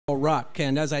Ruck.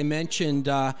 And as I mentioned,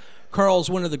 Carl's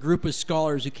one of the group of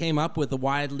scholars who came up with the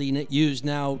widely used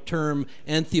now term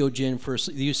entheogen for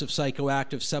the use of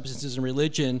psychoactive substances in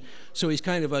religion. So he's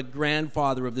kind of a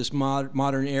grandfather of this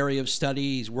modern area of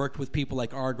study. He's worked with people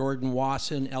like R. Gordon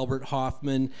Wasson, Albert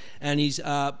Hofmann, and he's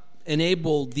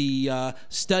enabled the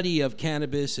study of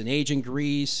cannabis in ancient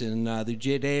Greece and the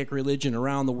Judaic religion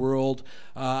around the world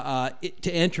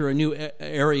to enter a new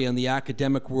area in the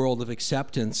academic world of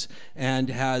acceptance, and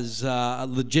has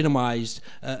legitimized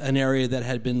an area that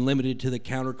had been limited to the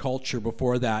counterculture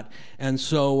before that. And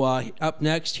so up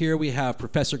next here we have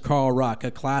Professor Carl Ruck, a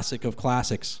classic of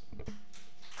classics.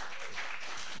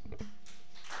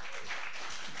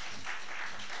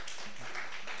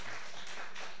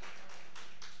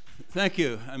 Thank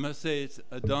you. I must say it's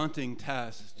a daunting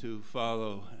task to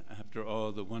follow after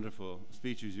all the wonderful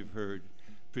speeches you've heard,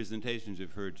 presentations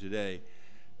you've heard today.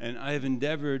 And I have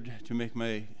endeavored to make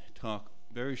my talk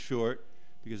very short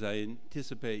because I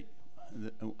anticipate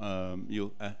that,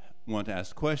 you'll want to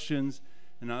ask questions,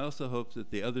 and I also hope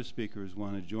that the other speakers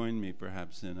want to join me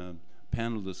perhaps in a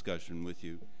panel discussion with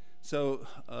you. So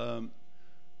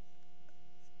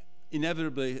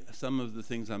inevitably, some of the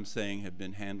things I'm saying have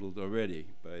been handled already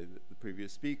by the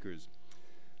previous speakers.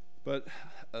 But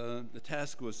the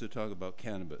task was to talk about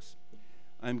cannabis.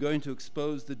 I'm going to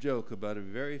expose the joke about a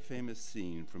very famous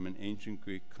scene from an ancient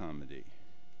Greek comedy.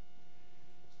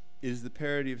 It is the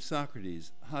parody of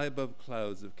Socrates, high above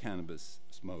clouds of cannabis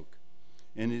smoke,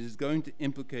 and it is going to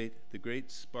implicate the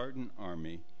great Spartan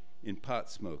army in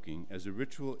pot smoking as a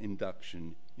ritual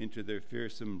induction into their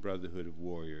fearsome brotherhood of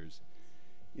warriors.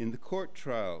 In the court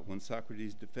trial, when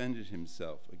Socrates defended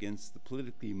himself against the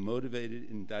politically motivated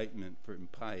indictment for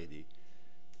impiety,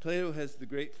 Plato has the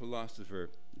great philosopher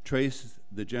trace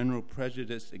the general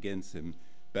prejudice against him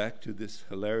back to this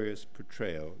hilarious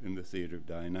portrayal in the theater of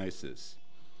Dionysus.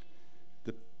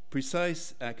 The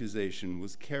precise accusation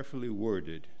was carefully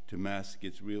worded to mask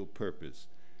its real purpose,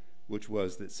 which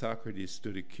was that Socrates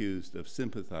stood accused of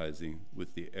sympathizing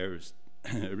with the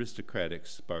aristocratic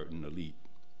Spartan elite.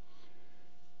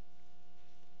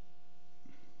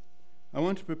 I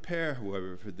want to prepare,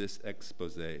 however, for this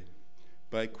expose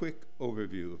by a quick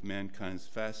overview of mankind's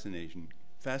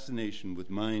fascination with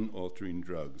mind-altering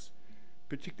drugs,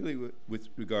 particularly with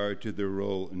regard to their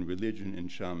role in religion and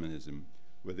shamanism,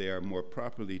 where they are more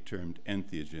properly termed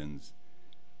entheogens.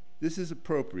 This is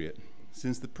appropriate,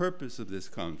 since the purpose of this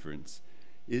conference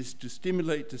is to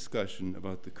stimulate discussion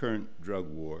about the current drug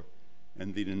war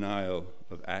and the denial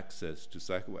of access to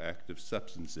psychoactive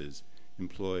substances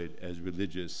employed as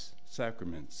religious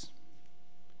sacraments.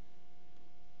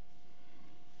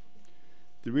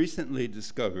 The recently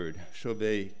discovered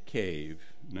Chauvet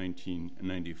Cave,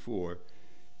 1994,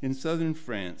 in southern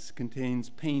France contains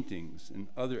paintings and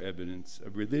other evidence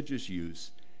of religious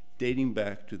use dating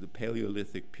back to the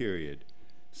Paleolithic period,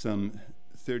 some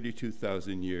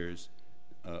 32,000 years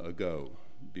ago,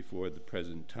 before the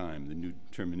present time, the new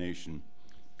termination,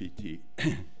 BPT,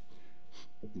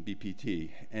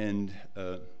 and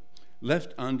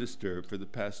left undisturbed for the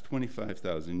past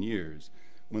 25,000 years,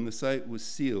 when the site was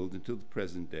sealed until the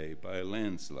present day by a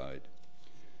landslide.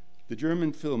 The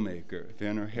German filmmaker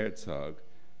Werner Herzog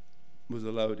was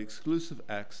allowed exclusive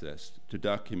access to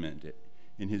document it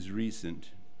in his recent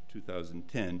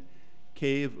 2010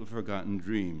 Cave of Forgotten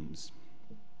Dreams.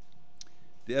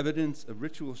 The evidence of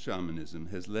ritual shamanism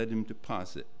has led him to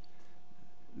posit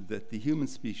that the human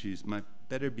species might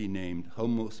better be named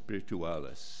Homo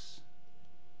spiritualis.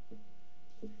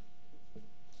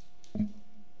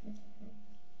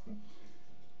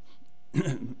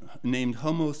 Named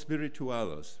Homo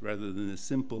spiritualis rather than the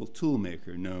simple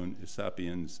toolmaker known as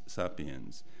sapiens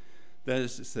sapiens. That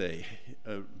is to say,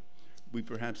 we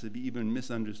perhaps have even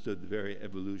misunderstood the very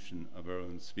evolution of our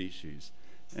own species.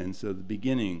 And so the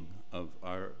beginning of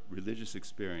our religious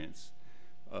experience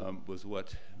was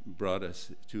what brought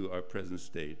us to our present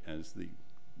state as the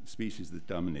species that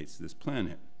dominates this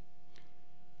planet.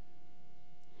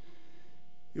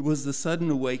 It was the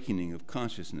sudden awakening of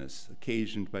consciousness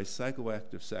occasioned by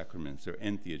psychoactive sacraments or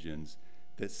entheogens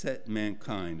that set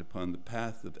mankind upon the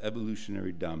path of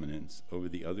evolutionary dominance over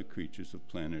the other creatures of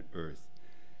planet Earth.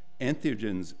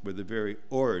 Entheogens were the very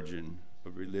origin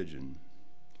of religion.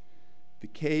 The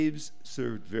caves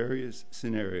served various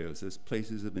scenarios as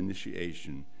places of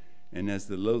initiation and as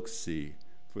the locus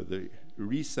for the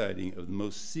reciting of the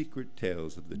most secret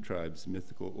tales of the tribe's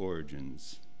mythical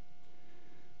origins.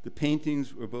 The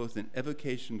paintings were both an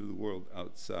evocation of the world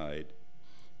outside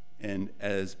and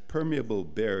as permeable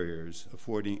barriers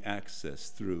affording access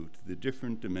through to the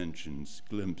different dimensions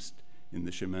glimpsed in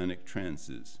the shamanic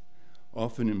trances,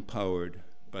 often empowered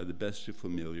by the bestial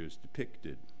familiars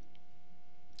depicted.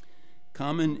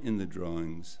 Common in the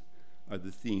drawings are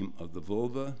the theme of the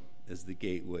vulva as the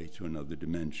gateway to another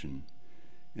dimension,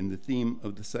 and the theme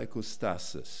of the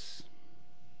psychostasis,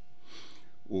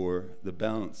 or the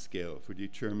balance scale for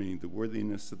determining the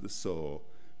worthiness of the soul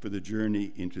for the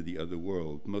journey into the other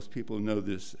world. Most people know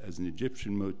this as an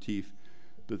Egyptian motif,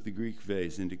 but the Greek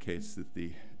vase indicates that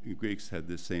the Greeks had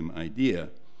the same idea.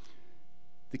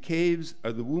 The caves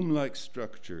are the womb-like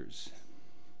structures.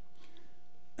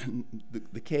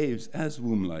 The caves, as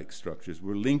womb-like structures,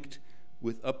 were linked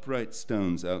with upright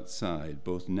stones outside,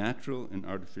 both natural and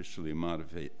artificially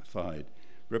modified,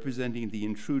 representing the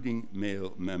intruding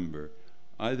male member,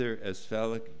 either as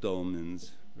phallic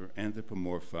dolmens or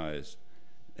anthropomorphized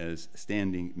as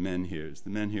standing menhirs. The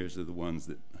menhirs are the ones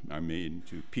that are made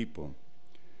into people.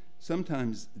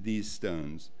 Sometimes these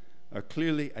stones are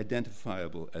clearly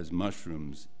identifiable as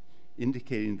mushrooms,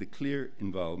 indicating the clear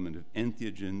involvement of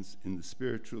entheogens in the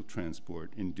spiritual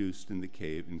transport induced in the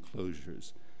cave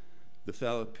enclosures. The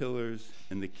phallic pillars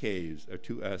and the caves are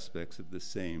two aspects of the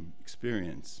same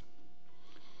experience.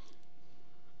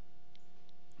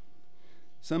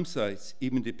 Some sites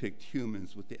even depict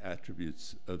humans with the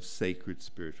attributes of sacred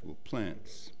spiritual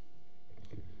plants.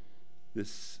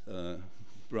 This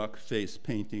rock face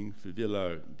painting for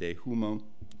Villar de Humo,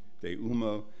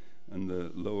 on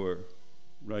the lower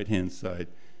right-hand side,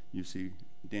 you see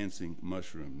dancing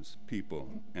mushrooms, people,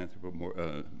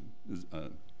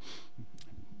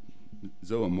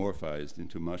 zoomorphized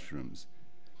into mushrooms.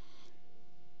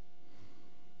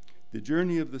 The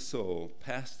journey of the soul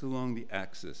passed along the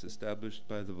axis established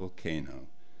by the volcano,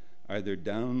 either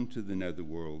down to the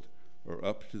netherworld or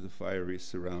up to the fiery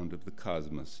surround of the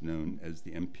cosmos known as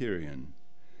the Empyrean,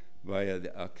 via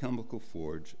the alchemical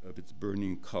forge of its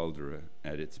burning caldera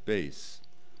at its base.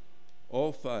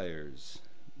 All fires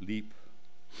leap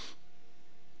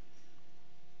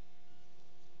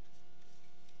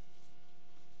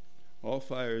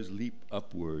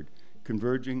upward,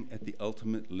 converging at the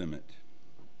ultimate limit,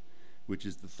 which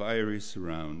is the fiery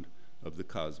surround of the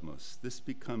cosmos. This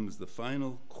becomes the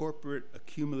final corporate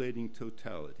accumulating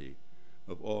totality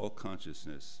of all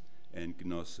consciousness and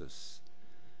gnosis.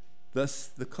 Thus,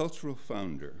 the cultural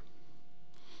founder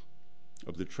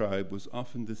of the tribe was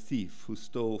often the thief who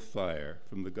stole fire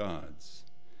from the gods.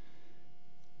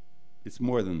 It's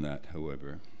more than that,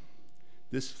 however.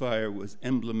 This fire was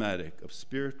emblematic of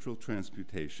spiritual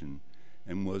transmutation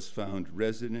and was found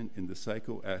resident in the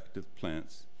psychoactive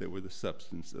plants that were the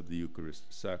substance of the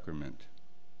Eucharist sacrament.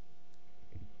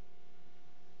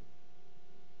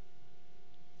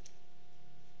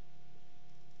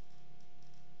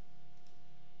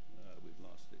 We've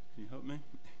lost it. Can you help me?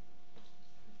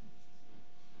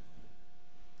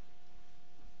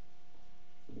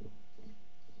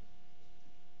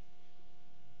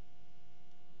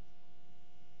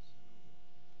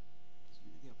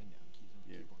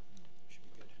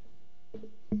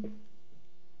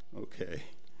 Okay.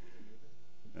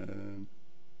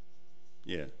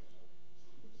 Yeah.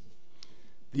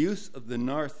 The use of the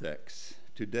narthex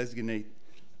to designate,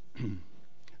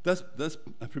 thus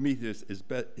Prometheus,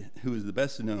 who is the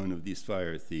best known of these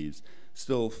fire thieves,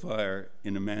 stole fire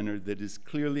in a manner that is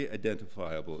clearly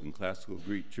identifiable in classical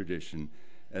Greek tradition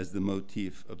as the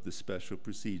motif of the special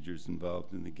procedures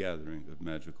involved in the gathering of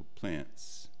magical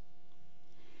plants.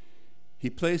 He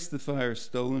placed the fire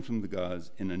stolen from the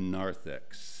gods in a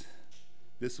narthex.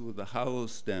 This was the hollow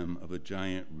stem of a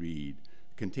giant reed,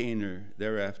 a container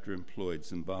thereafter employed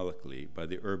symbolically by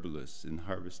the herbalists in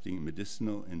harvesting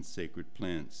medicinal and sacred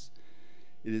plants.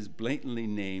 It is blatantly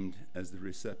named as the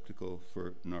receptacle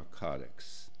for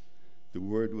narcotics. The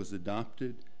word was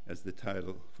adopted as the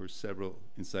title for several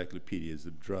encyclopedias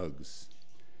of drugs.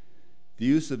 The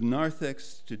use of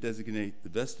narthex to designate the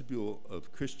vestibule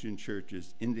of Christian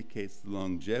churches indicates the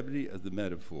longevity of the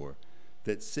metaphor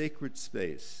that sacred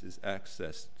space is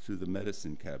accessed through the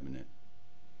medicine cabinet.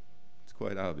 It's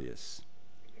quite obvious.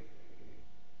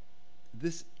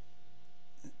 This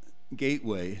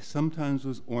gateway sometimes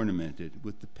was ornamented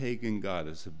with the pagan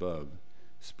goddess above,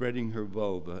 spreading her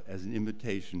vulva as an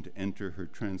invitation to enter her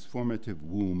transformative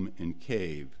womb and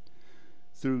cave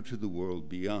through to the world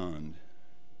beyond.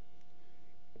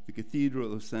 The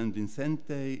Cathedral of San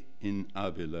Vicente in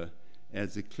Avila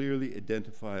adds a clearly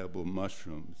identifiable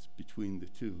mushrooms between the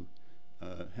two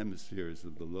hemispheres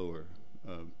of the lower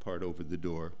part over the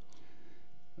door.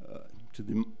 To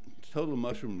the total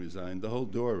mushroom design, the whole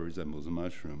door resembles a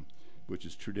mushroom, which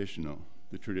is traditional,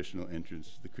 the traditional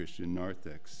entrance to the Christian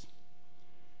narthex.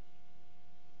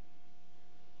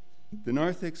 The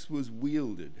narthex was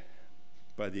wielded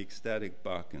by the ecstatic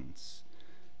Bacchus,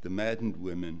 the maddened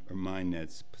women or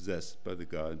maenads possessed by the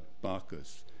god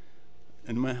Bacchus.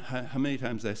 And how many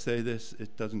times I say this,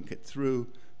 it doesn't get through.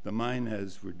 The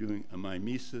maenads were doing a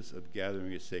mimesis of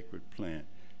gathering a sacred plant,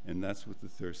 and that's what the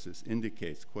thyrsus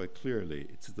indicates quite clearly.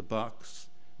 It's the box.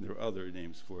 There are other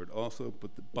names for it also,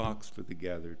 but the box for the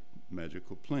gathered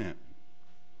magical plant.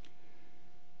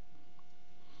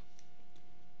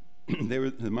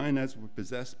 The maenads were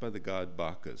possessed by the god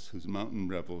Bacchus, whose mountain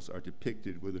revels are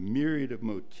depicted with a myriad of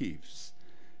motifs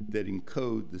that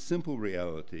encode the simple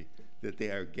reality that they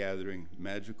are gathering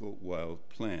magical wild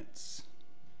plants.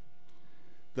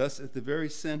 Thus, at the very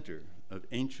center of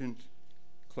ancient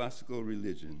classical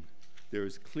religion, there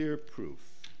is clear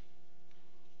proof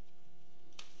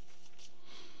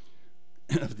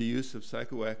of the use of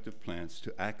psychoactive plants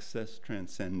to access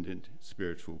transcendent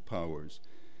spiritual powers,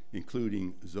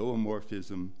 including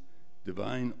zoomorphism,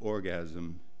 divine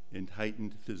orgasm, and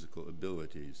heightened physical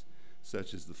abilities,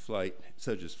 such as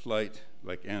flight,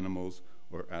 like animals,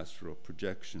 or astral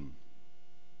projection.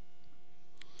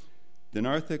 The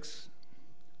narthex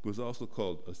was also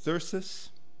called a thyrsus.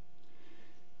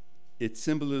 Its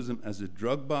symbolism as a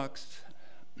drug box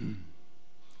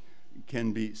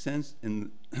can be sensed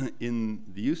in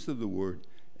the use of the word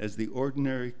as the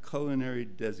ordinary culinary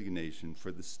designation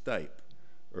for the stipe,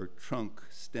 or trunk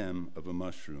stem of a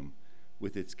mushroom,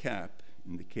 with its cap,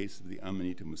 in the case of the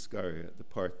Amanita muscaria, the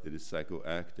part that is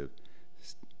psychoactive,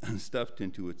 stuffed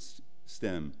into its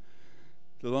stem.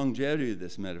 The longevity of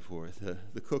this metaphor,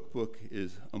 the cookbook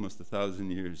is almost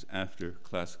 1,000 years after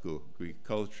classical Greek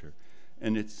culture,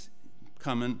 and it's a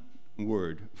common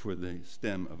word for the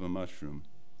stem of a mushroom.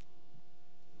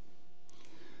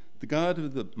 The god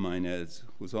of the maenads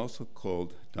was also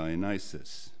called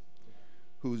Dionysus,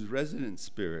 whose resident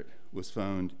spirit was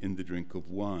found in the drink of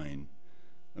wine,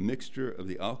 a mixture of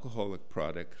the alcoholic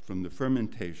product from the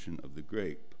fermentation of the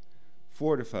grape,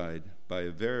 fortified by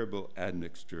a variable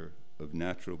admixture of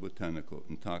natural botanical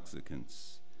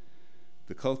intoxicants.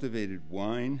 The cultivated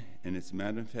wine and its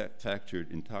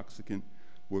manufactured intoxicant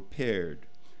were paired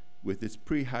with its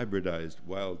pre-hybridized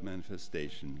wild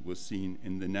manifestation was seen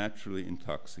in the naturally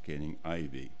intoxicating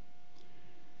ivy.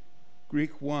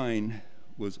 Greek wine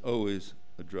was always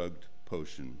a drugged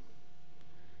potion.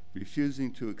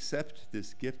 Refusing to accept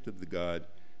this gift of the god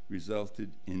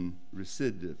resulted in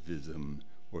recidivism,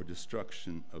 or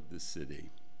destruction of the city.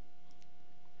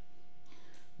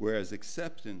 Whereas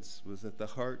acceptance was at the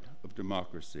heart of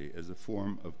democracy as a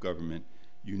form of government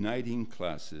uniting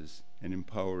classes and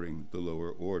empowering the lower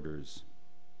orders.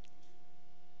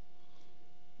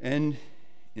 And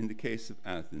in the case of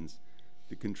Athens,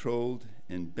 the controlled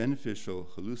and beneficial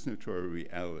hallucinatory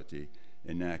reality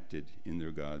enacted in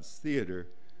their god's theater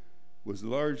was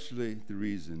largely the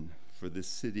reason for the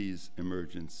city's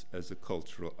emergence as a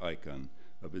cultural icon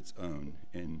of its own.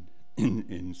 And in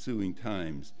ensuing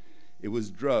times, it was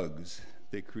drugs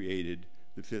that created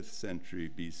the 5th century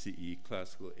BCE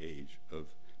classical age of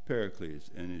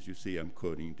Pericles. And as you see, I'm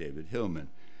quoting David Hillman,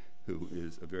 who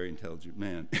is a very intelligent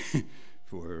man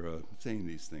for saying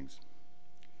these things.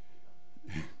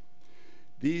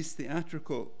 These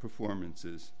theatrical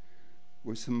performances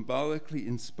were symbolically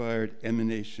inspired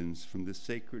emanations from the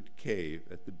sacred cave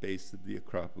at the base of the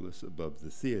Acropolis above the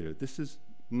theater. This has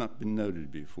not been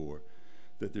noted before,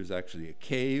 that there's actually a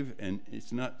cave, and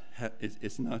it's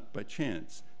not by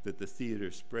chance that the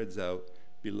theater spreads out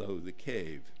below the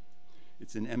cave.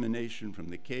 It's an emanation from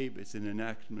the cave. It's an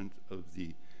enactment of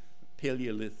the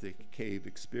Paleolithic cave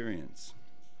experience.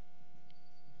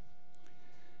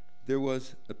 There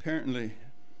was apparently,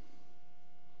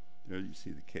 there you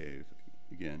see the cave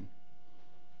again.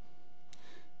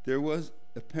 There was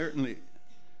apparently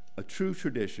a true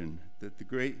tradition that the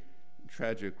great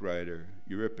tragic writer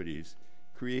Euripides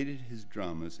created his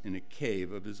dramas in a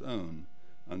cave of his own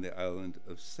on the island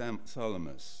of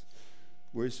Salamis,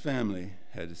 where his family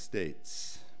had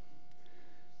estates.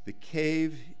 The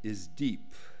cave is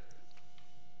deep.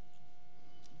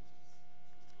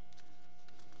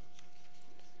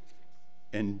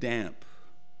 And damp,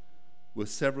 with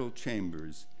several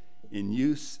chambers in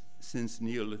use since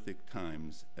Neolithic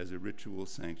times as a ritual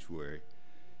sanctuary.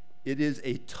 It is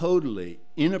a totally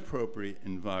inappropriate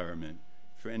environment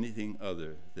for anything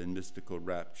other than mystical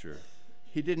rapture.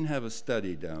 He didn't have a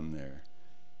study down there.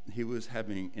 He was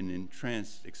having an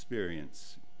entranced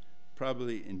experience,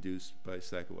 probably induced by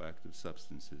psychoactive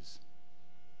substances.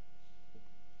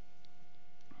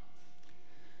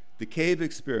 The cave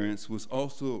experience was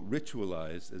also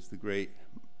ritualized as the great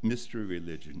mystery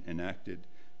religion enacted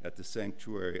at the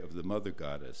sanctuary of the mother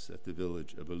goddess at the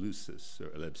village of Eleusis,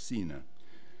 or Eleusinia,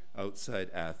 outside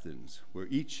Athens, where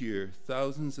each year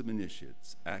thousands of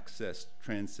initiates accessed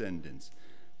transcendence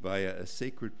via a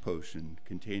sacred potion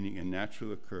containing a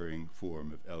natural occurring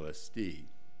form of LSD.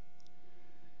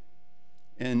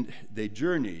 And they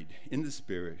journeyed in the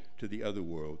spirit to the other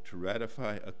world to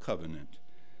ratify a covenant,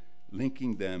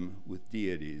 linking them with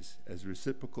deities as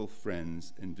reciprocal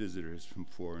friends and visitors from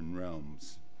foreign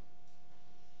realms.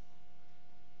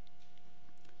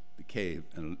 The cave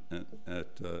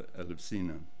at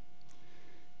Eleusina.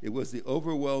 It was the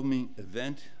overwhelming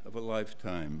event of a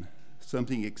lifetime,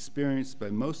 something experienced by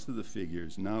most of the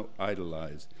figures now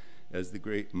idolized as the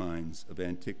great minds of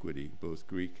antiquity, both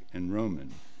Greek and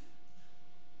Roman.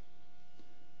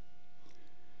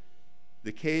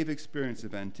 The cave experience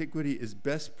of antiquity is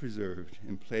best preserved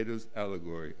in Plato's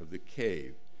allegory of the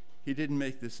cave. He didn't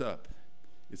make this up.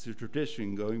 It's a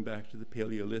tradition going back to the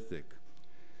Paleolithic.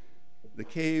 The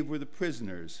cave were the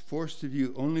prisoners, forced to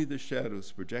view only the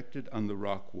shadows projected on the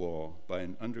rock wall by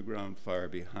an underground fire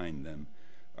behind them,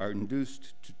 are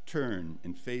induced to turn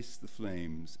and face the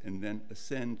flames and then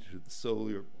ascend to the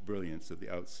solar brilliance of the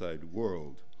outside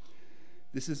world.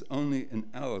 This is only an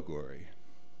allegory.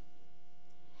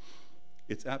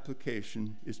 Its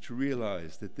application is to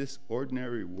realize that this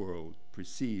ordinary world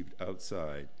perceived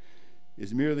outside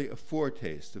is merely a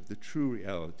foretaste of the true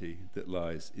reality that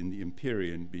lies in the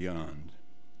Empyrean beyond.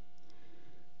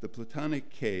 The Platonic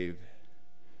cave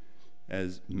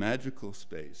as magical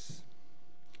space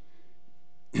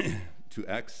to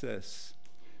access,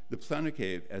 the Platonic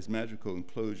cave as magical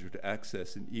enclosure to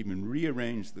access and even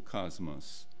rearrange the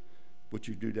cosmos. What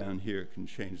you do down here can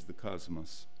change the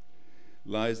cosmos.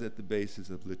 Lies at the basis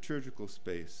of liturgical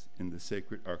space in the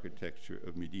sacred architecture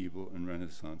of medieval and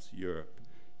Renaissance Europe.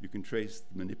 You can trace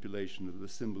the manipulation of the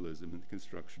symbolism in the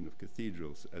construction of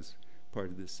cathedrals as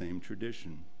part of this same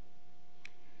tradition.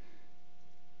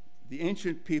 The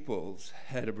ancient peoples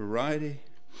had a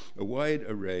wide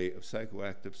array of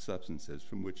psychoactive substances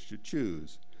from which to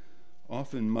choose.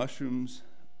 Often mushrooms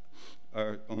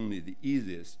are only the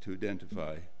easiest to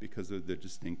identify because of their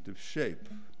distinctive shape.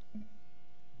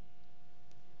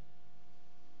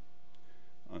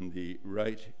 On the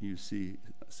right, you see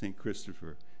St.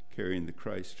 Christopher carrying the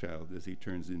Christ child as he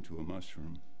turns into a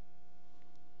mushroom.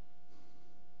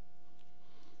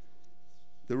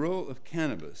 The role of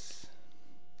cannabis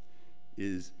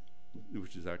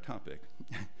which is our topic,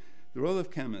 the role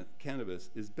of cannabis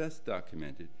is best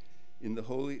documented in the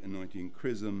holy anointing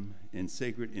chrism and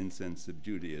sacred incense of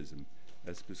Judaism,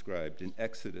 as prescribed in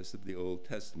Exodus of the Old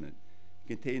Testament. It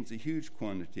contains a huge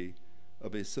quantity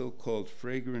of a so-called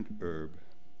fragrant herb,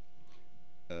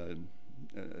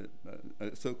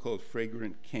 a so-called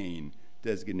fragrant cane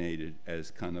designated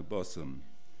as cannabosum.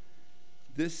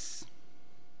 This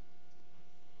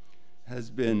has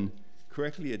been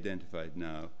correctly identified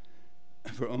now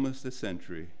for almost a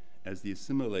century as the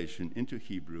assimilation into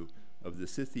Hebrew of the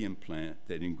Scythian plant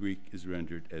that in Greek is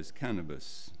rendered as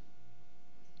cannabis.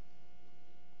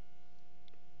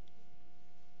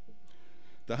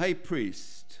 The high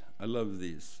priest, I love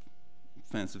these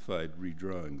fancified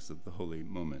redrawings of the holy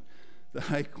moment. The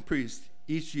high priest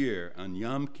each year on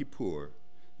Yom Kippur,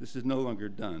 this is no longer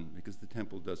done because the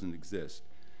temple doesn't exist,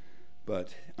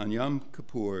 but on Yom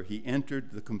Kippur he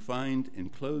entered the confined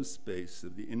enclosed space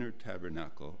of the inner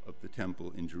tabernacle of the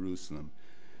temple in Jerusalem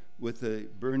with a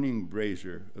burning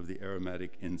brazier of the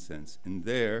aromatic incense, and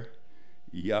there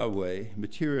Yahweh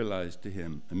materialized to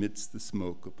him amidst the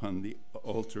smoke upon the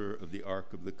altar of the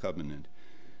Ark of the Covenant.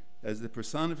 As the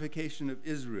personification of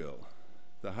Israel,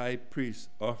 the high priest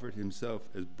offered himself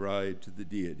as bride to the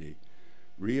deity,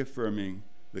 reaffirming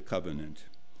the covenant.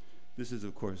 This is,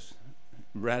 of course,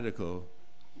 radical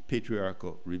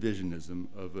patriarchal revisionism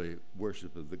of a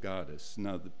worship of the goddess.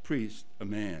 Now the priest, a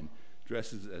man,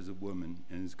 dresses as a woman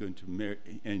and is going to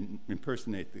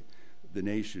impersonate the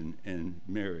nation and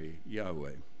marry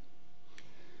Yahweh.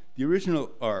 The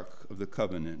original Ark of the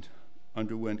Covenant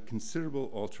underwent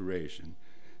considerable alteration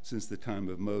since the time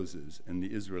of Moses and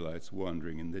the Israelites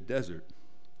wandering in the desert.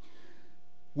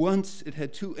 Once it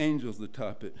had two angels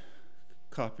atop it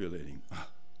copulating.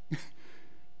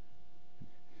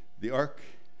 The Ark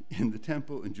in the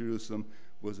temple in Jerusalem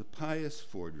was a pious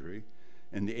forgery,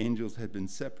 and the angels had been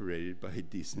separated by a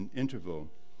decent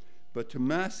interval. But to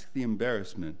mask the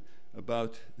embarrassment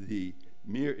about the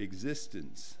mere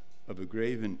existence of a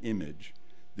graven image,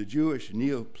 the Jewish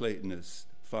Neoplatonist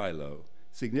Philo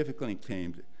significantly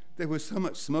claimed there was so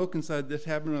much smoke inside the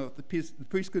tabernacle the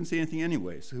priest couldn't see anything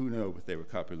anyway, so who knows what they were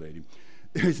copulating.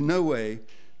 There is no way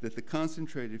that the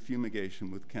concentrated fumigation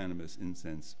with cannabis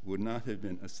incense would not have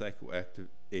been a psychoactive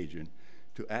agent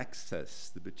to access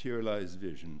the materialized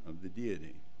vision of the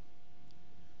deity.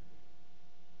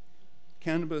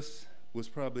 Cannabis was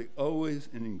probably always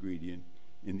an ingredient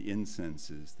in the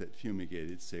incenses that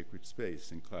fumigated sacred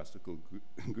space in classical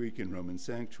Greek and Roman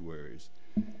sanctuaries.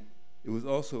 It was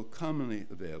also commonly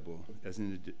available as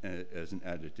an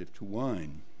additive to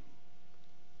wine.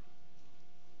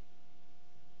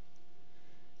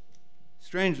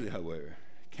 Strangely, however,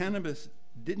 cannabis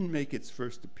didn't make its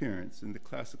first appearance in the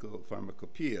classical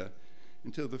pharmacopoeia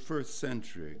until the 1st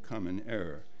century Common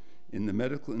Era in the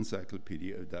medical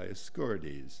encyclopedia of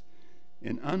Dioscorides.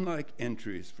 And unlike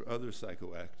entries for other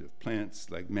psychoactive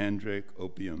plants like mandrake,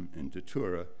 opium, and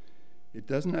datura, it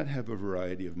does not have a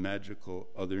variety of magical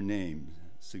other names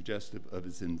suggestive of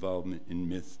its involvement in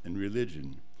myth and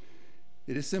religion.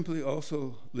 It is simply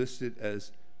also listed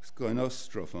as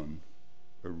skoinostrophon,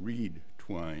 or reed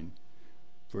twine,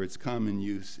 for its common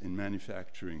use in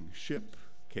manufacturing ship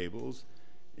cables,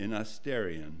 in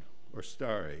asterion, or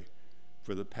starry,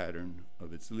 for the pattern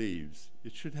of its leaves.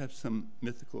 It should have some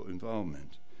mythical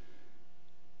involvement.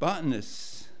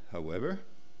 Botanists, however,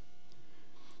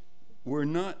 were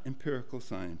not empirical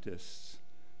scientists,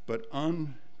 but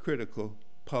uncritical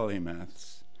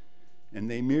polymaths, and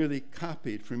they merely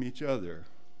copied from each other,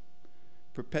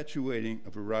 perpetuating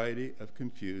a variety of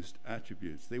confused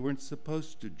attributes. They weren't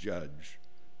supposed to judge.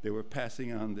 They were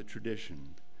passing on the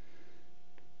tradition.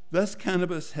 Thus,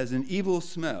 cannabis has an evil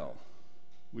smell,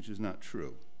 which is not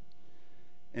true.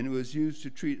 And it was used to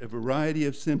treat a variety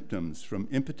of symptoms, from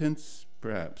impotence,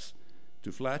 perhaps,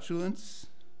 to flatulence,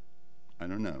 I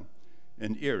don't know,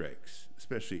 and earaches,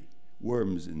 especially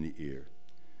worms in the ear.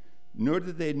 Nor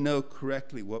did they know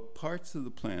correctly what parts of the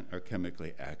plant are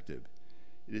chemically active.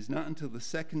 It is not until the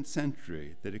 2nd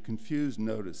century that a confused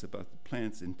notice about the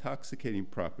plant's intoxicating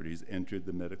properties entered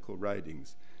the medical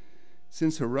writings.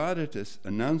 Since Herodotus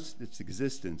announced its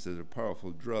existence as a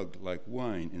powerful drug like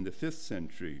wine in the 5th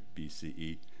century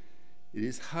BCE, it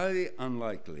is highly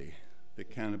unlikely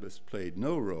that cannabis played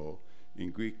no role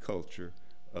in Greek culture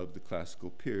of the classical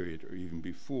period or even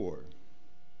before.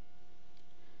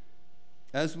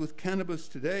 As with cannabis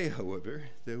today, however,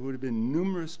 there would have been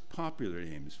numerous popular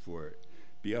names for it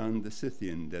beyond the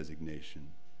Scythian designation.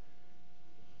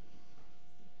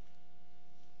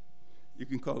 You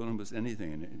can call it almost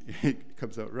anything, and it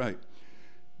comes out right.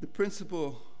 The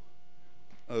principal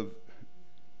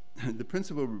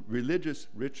religious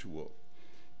ritual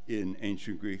in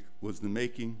ancient Greek was the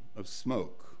making of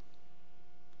smoke.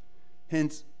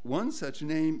 Hence, one such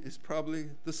name is probably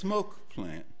the smoke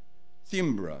plant,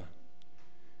 thimbra.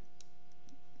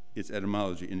 Its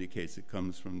etymology indicates it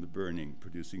comes from the burning,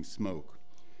 producing smoke,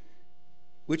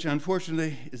 which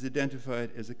unfortunately is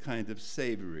identified as a kind of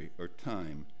savory or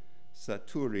thyme,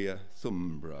 Saturia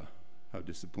thumbra. How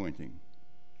disappointing.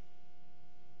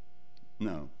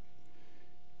 No.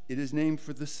 It is named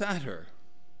for the satyr,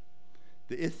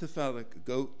 the ithyphallic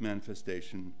goat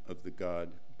manifestation of the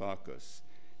god Bacchus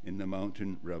in the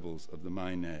mountain revels of the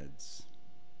Maenads.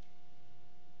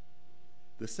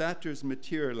 The satyrs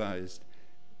materialized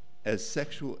as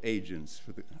sexual agents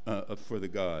for the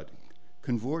god,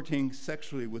 convorting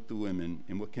sexually with the women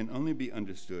in what can only be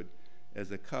understood as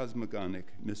a cosmogonic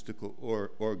mystical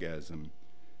orgasm,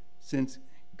 since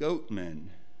goat men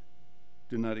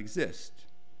do not exist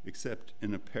except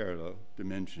in a parallel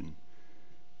dimension,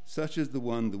 such as the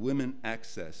one the women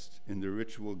accessed in the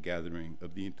ritual gathering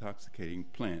of the intoxicating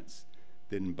plants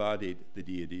that embodied the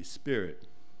deity's spirit.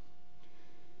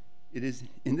 It is,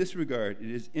 in this regard,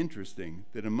 it is interesting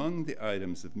that among the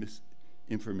items of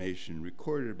misinformation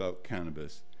recorded about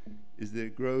cannabis is that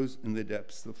it grows in the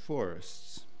depths of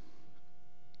forests.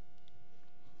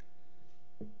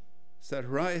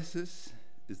 Satyriasis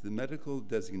is the medical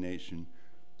designation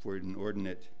for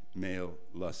inordinate male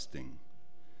lusting.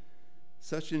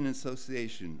 Such an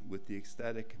association with the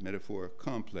ecstatic metaphor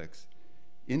complex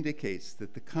indicates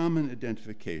that the common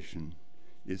identification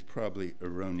is probably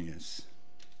erroneous.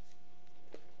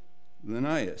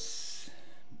 Linnaeus,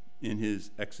 in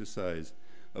his exercise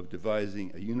of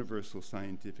devising a universal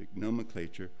scientific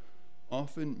nomenclature,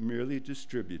 often merely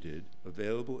distributed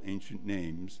available ancient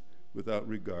names without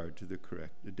regard to the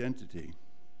correct identity.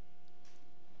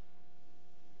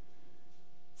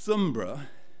 Thumbra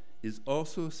is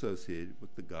also associated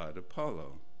with the god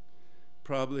Apollo,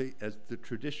 probably as the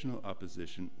traditional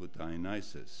opposition with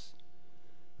Dionysus.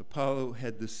 Apollo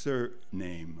had the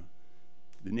surname,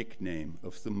 the nickname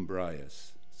of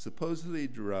Thumbrius, supposedly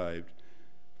derived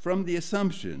from the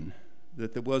assumption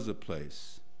that there was a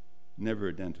place, never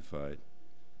identified,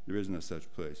 there is no such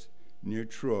place, near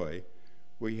Troy,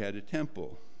 where he had a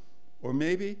temple. Or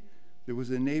maybe there was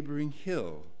a neighboring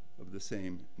hill of the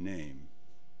same name.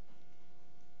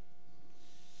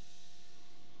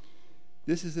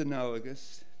 This is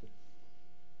analogous.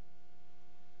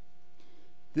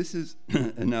 This is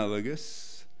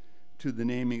analogous to the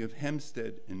naming of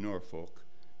Hempstead in Norfolk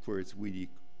for its weedy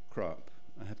crop.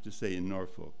 I have to say in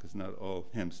Norfolk, because not all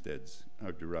Hempsteads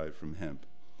are derived from hemp.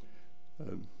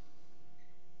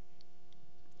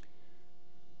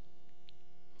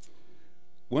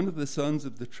 One of the sons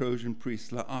of the Trojan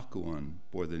priest Laocoon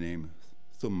bore the name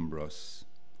Thumbros.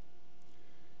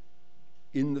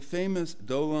 In the famous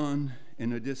Dolon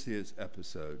and Odysseus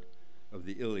episode of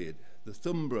the Iliad, the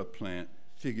thumbra plant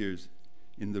figures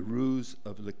in the ruse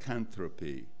of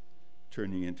lycanthropy,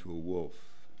 turning into a wolf.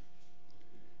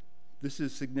 This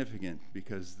is significant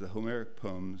because the Homeric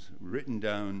poems written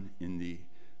down in the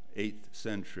 8th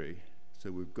century,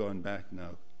 so we've gone back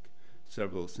now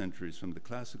several centuries from the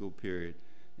classical period,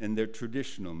 and they're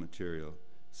traditional material.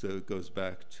 So it goes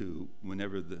back to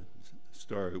whenever the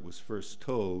story was first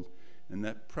told, and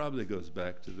that probably goes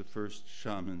back to the first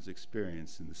shaman's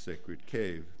experience in the sacred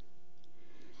cave.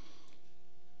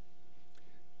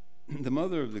 The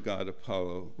mother of the god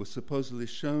Apollo was supposedly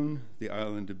shown the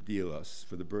island of Delos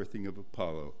for the birthing of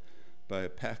Apollo by a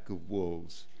pack of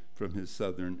wolves from his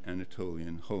southern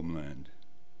Anatolian homeland.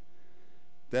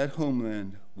 That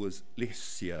homeland was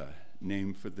Lycia,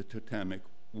 named for the totemic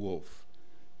wolf,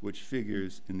 which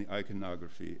figures in the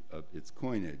iconography of its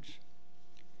coinage.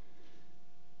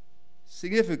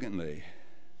 Significantly,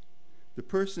 the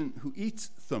person who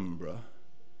eats thumbra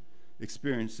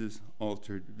experiences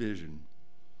altered vision.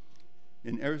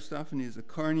 In Aristophanes'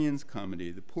 Acharnians comedy,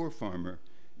 the poor farmer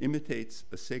imitates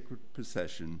a sacred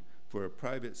procession for a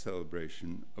private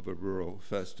celebration of a rural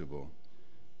festival.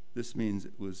 This means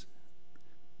it was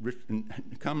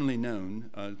commonly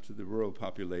known to the rural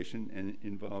population and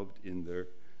involved in their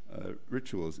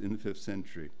rituals in the 5th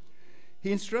century.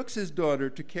 He instructs his daughter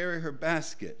to carry her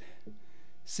basket,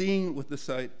 seeing with the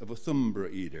sight of a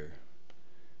thumbra eater,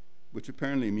 which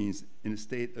apparently means in a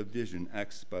state of vision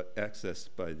accessed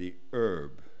by the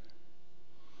herb.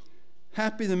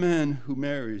 Happy the man who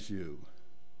marries you,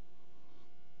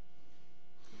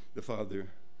 the father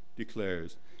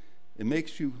declares. It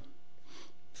makes you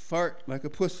fart like a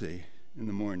pussy in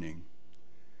the morning.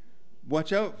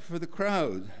 Watch out for the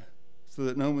crowd so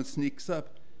that no one sneaks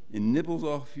up and nibbles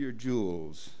off your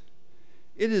jewels.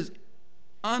 It is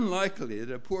unlikely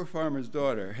that a poor farmer's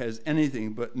daughter has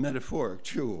anything but metaphoric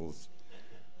jewels.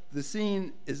 The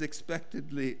scene is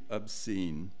expectedly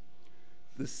obscene.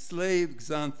 The slave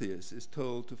Xanthias is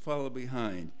told to follow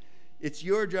behind. It's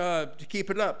your job to keep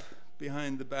it up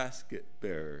behind the basket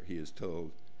bearer, he is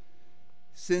told.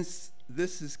 Since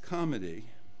this is comedy,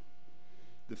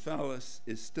 the phallus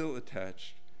is still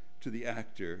attached to the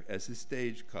actor as his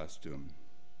stage costume.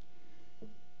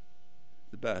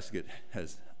 The basket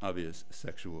has obvious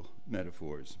sexual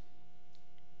metaphors.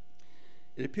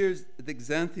 It appears that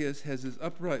Xanthias has his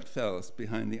upright phallus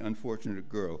behind the unfortunate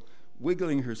girl,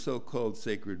 wiggling her so-called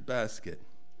sacred basket.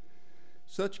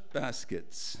 Such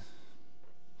baskets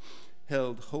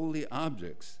held holy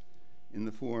objects in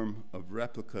the form of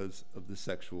replicas of the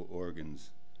sexual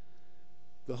organs.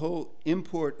 The whole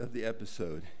import of the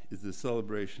episode is the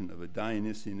celebration of a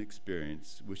Dionysian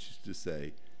experience, which is to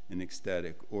say, an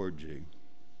ecstatic orgy.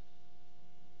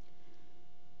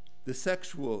 The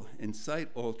sexual and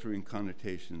sight-altering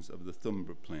connotations of the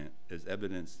thumbra plant, as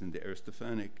evidenced in the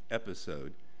Aristophanic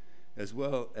episode, as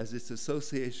well as its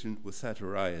association with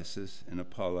satyriasis and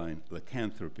Apolline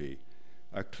lycanthropy,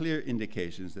 are clear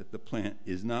indications that the plant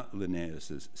is not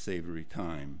Linnaeus's savory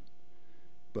thyme,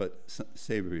 but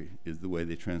savory is the way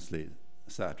they translate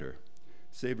satyr,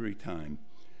 savory thyme,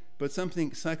 but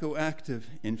something psychoactive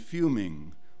and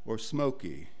fuming or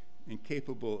smoky and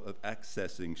capable of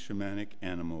accessing shamanic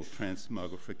animal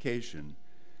transmogrification.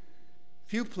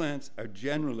 Few plants are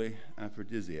generally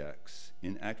aphrodisiacs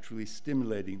in actually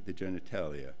stimulating the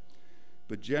genitalia,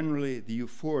 but generally the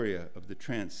euphoria of the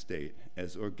trance state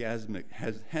has orgasmic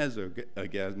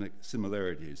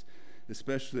similarities,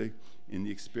 especially in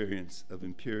the experience of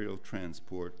imperial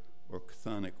transport or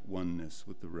chthonic oneness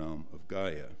with the realm of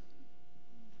Gaia.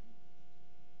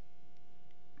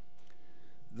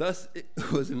 Thus, it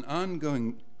was an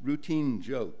ongoing routine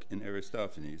joke in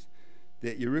Aristophanes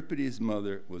that Euripides'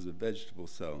 mother was a vegetable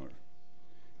seller,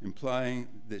 implying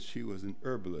that she was an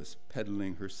herbalist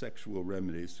peddling her sexual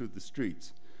remedies through the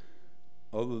streets,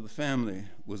 although the family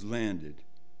was landed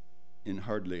in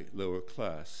hardly lower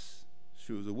class.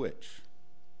 She was a witch.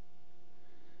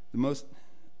 The most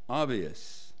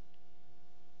obvious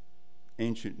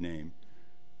ancient name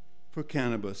for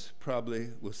cannabis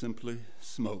probably was simply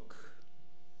smoke,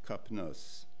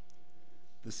 kapnos.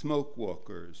 The smoke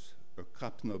walkers, or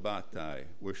kapnobatai,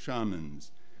 were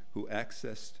shamans who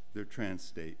accessed their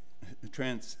trance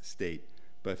state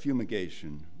by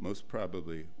fumigation, most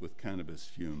probably with cannabis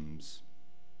fumes.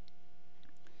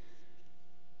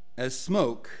 As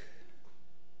smoke,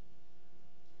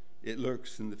 it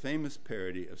lurks in the famous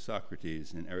parody of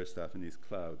Socrates in Aristophanes'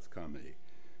 Clouds comedy,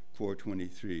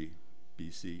 423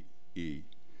 BCE.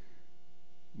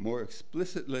 More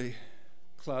explicitly,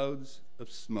 clouds of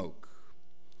smoke.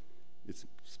 It's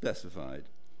specified.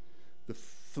 The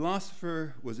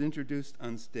philosopher was introduced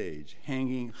on stage,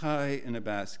 hanging high in a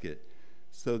basket,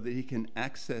 so that he can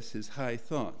access his high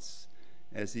thoughts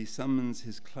as he summons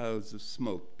his clouds of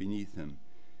smoke beneath him.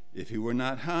 If he were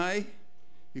not high,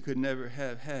 he could never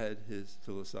have had his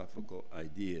philosophical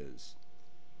ideas.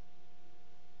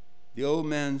 The old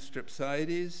man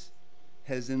Strepsiades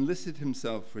has enlisted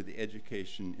himself for the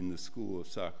education in the school of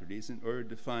Socrates in order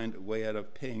to find a way out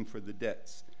of paying for the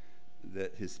debts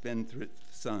that his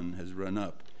spendthrift son has run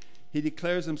up. He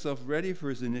declares himself ready for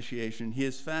his initiation. He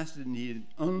has fasted and eaten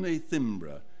only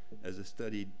thimbra as a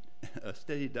steady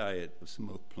diet of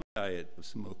smoke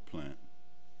plant.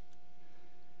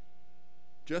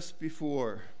 Just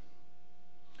before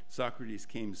Socrates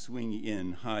came swinging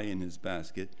in high in his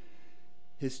basket,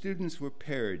 his students were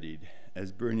parodied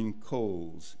as burning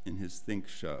coals in his think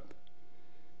shop.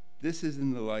 This is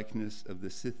in the likeness of the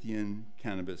Scythian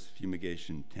cannabis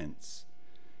fumigation tents,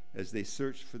 as they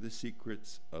searched for the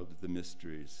secrets of the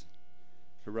mysteries.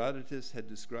 Herodotus had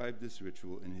described this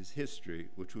ritual in his history,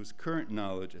 which was current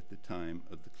knowledge at the time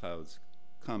of the Clouds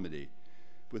comedy.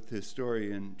 With the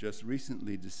historian just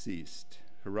recently deceased,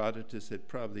 Herodotus had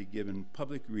probably given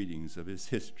public readings of his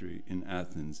history in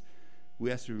Athens. We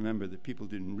have to remember that people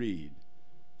didn't read.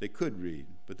 They could read,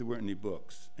 but there weren't any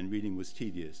books, and reading was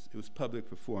tedious. It was public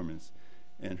performance,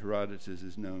 and Herodotus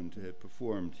is known to have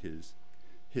performed his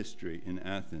history in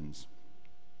Athens.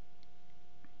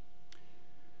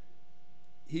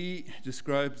 He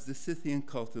describes the Scythian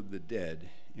cult of the dead,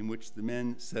 in which the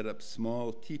men set up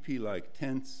small teepee-like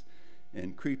tents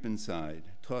and creep inside,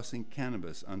 tossing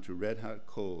cannabis onto red-hot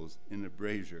coals in a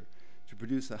brazier to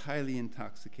produce a highly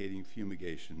intoxicating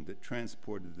fumigation that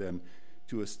transported them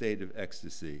to a state of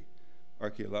ecstasy.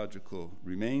 Archaeological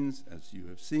remains, as you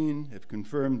have seen, have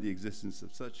confirmed the existence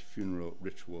of such funeral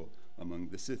ritual among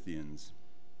the Scythians.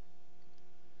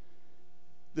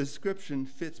 The description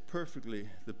fits perfectly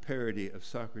the parody of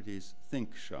Socrates'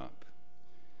 think shop.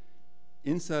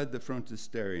 Inside the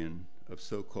frontisterion of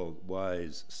so-called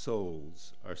wise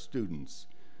souls are students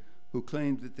who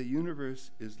claim that the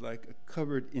universe is like a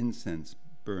covered incense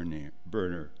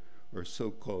burner or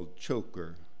so-called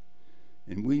choker,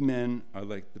 and we men are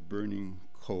like the burning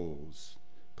coals,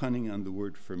 punning on the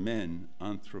word for men,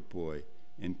 anthropoi,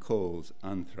 and coals,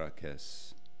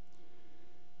 anthrakes.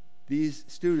 These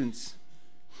students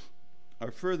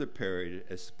are further parodied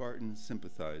as Spartan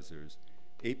sympathizers,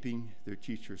 aping their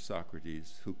teacher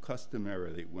Socrates, who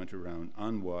customarily went around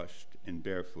unwashed and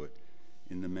barefoot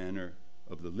in the manner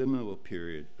of the liminal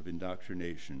period of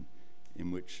indoctrination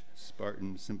in which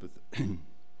Spartan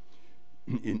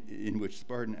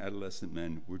adolescent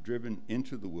men were driven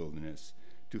into the wilderness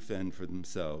to fend for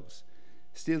themselves,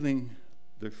 stealing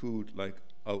their food like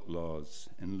outlaws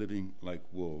and living like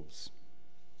wolves.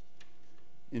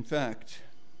 In fact,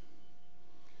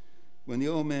 when the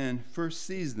old man first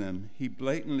sees them, he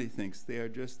blatantly thinks they are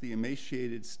just the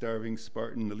emaciated, starving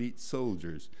Spartan elite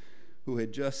soldiers who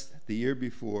had just the year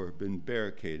before been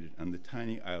barricaded on the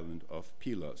tiny island of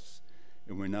Pylos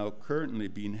and were now currently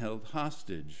being held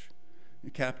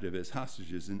captive as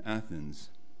hostages in Athens.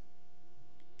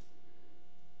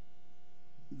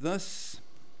 Thus,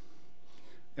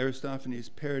 Aristophanes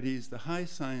parodies the high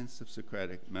science of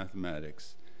Socratic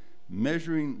mathematics,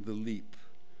 measuring the leap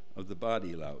of the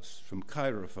body louse from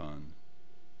Chaerephon,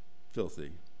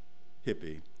 filthy,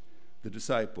 hippie, the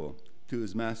disciple, to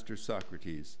his master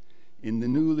Socrates, in the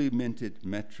newly minted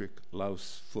metric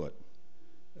louse foot.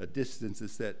 A distance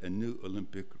is set a new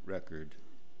Olympic record.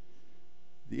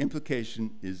 The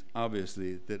implication is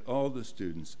obviously that all the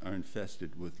students are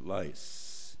infested with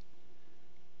lice.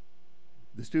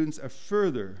 The students are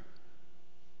further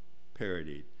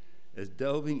parodied as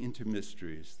delving into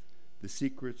mysteries, the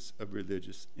secrets of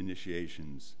religious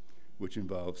initiations, which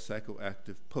involve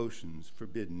psychoactive potions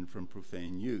forbidden from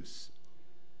profane use.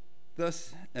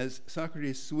 Thus, as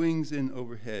Socrates swings in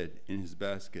overhead in his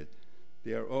basket,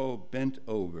 they are all bent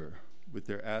over with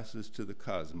their asses to the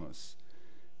cosmos,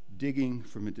 digging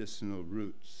for medicinal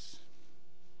roots.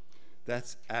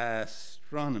 That's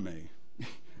astronomy,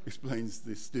 explains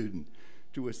the student,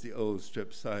 to which the old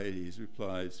Strepsiades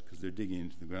replies, because they're digging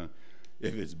into the ground,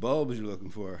 if it's bulbs you're looking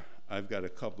for, I've got a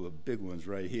couple of big ones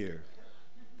right here.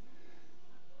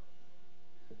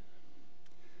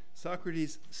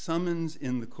 Socrates summons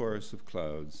in the chorus of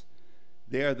clouds.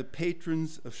 They are the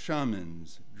patrons of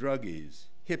shamans, druggies,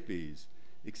 hippies,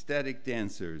 ecstatic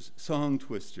dancers, song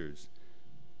twisters,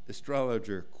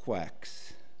 astrologer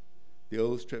quacks. The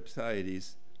old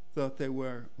Strepsiades thought they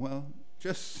were, well,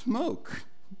 just smoke.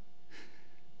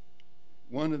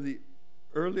 One of the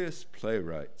earliest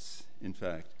playwrights, in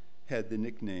fact, had the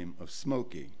nickname of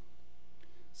Smokey,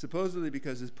 supposedly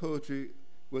because his poetry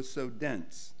was so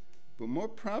dense, but more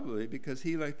probably because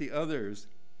he, like the others,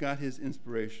 got his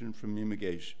inspiration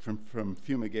from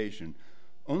fumigation.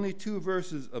 Only 2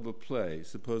 verses of a play,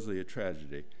 supposedly a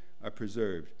tragedy, are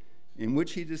preserved, in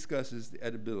which he discusses the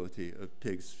edibility of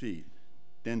pig's feet,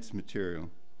 dense material.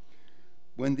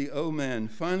 When the old man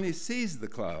finally sees the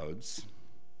clouds,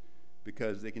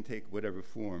 because they can take whatever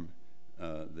form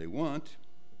they want,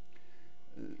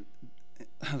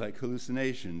 like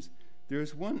hallucinations, there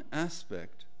is one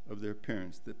aspect of their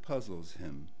appearance that puzzles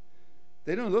him.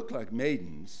 They don't look like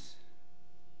maidens,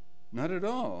 not at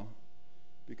all,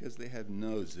 because they have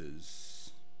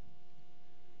noses.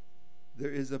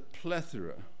 There is a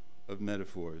plethora of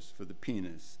metaphors for the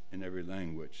penis in every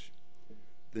language.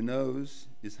 The nose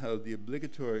is how the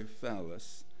obligatory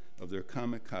phallus of their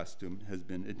comic costume has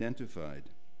been identified.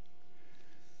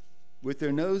 With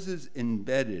their noses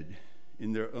embedded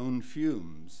in their own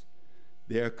fumes,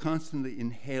 they are constantly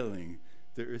inhaling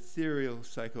their ethereal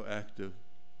psychoactive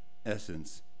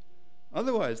essence.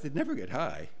 Otherwise, they'd never get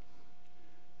high.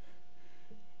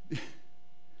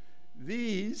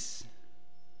 These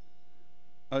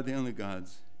are the only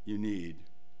gods you need,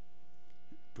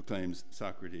 proclaims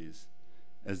Socrates,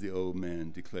 as the old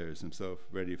man declares himself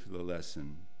ready for the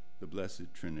lesson, the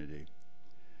Blessed Trinity.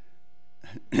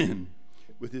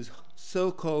 With his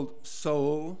so-called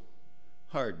soul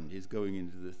hardened, he's going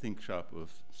into the think shop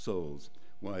of souls,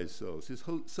 wise souls. His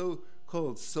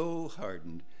so-called soul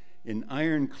hardened and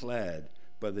ironclad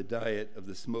by the diet of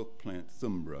the smoke plant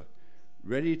thumbra,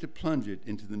 ready to plunge it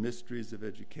into the mysteries of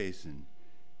education.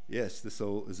 Yes, the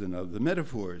soul is another of the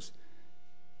metaphors.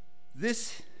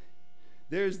 There's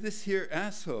this here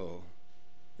asshole.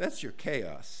 That's your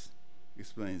chaos,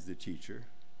 explains the teacher,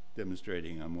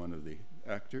 demonstrating on one of the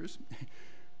actors.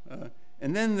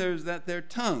 And then there's that their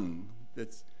tongue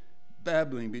that's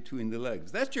babbling between the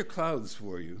legs. That's your clouds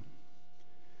for you.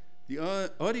 The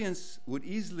audience would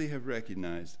easily have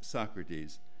recognized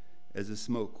Socrates as a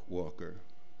smoke walker,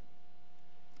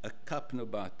 a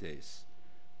kapnobates,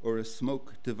 or a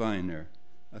smoke diviner,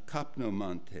 a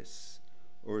kapnomantes,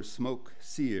 or a smoke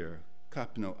seer,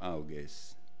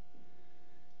 kapnoauges.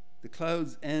 The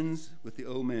clouds ends with the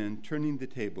old man turning the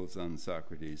tables on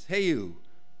Socrates. Hey you,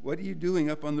 what are you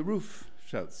doing up on the roof?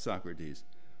 Shouts Socrates.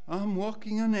 I'm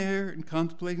walking on air and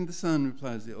contemplating the sun,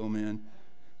 replies the old man.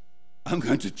 I'm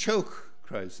going to choke,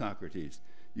 cries Socrates,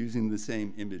 using the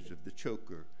same image of the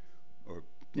choker, or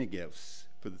pnigevs,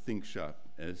 for the think shop,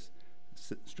 as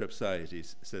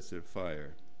Strepsiades sets it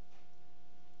afire.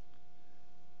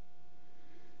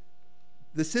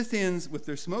 The Scythians, with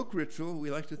their smoke ritual,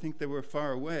 we like to think they were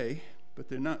far away, but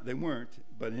they're not. They weren't.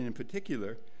 But in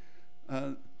particular,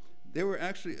 they were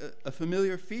actually a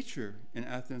familiar feature in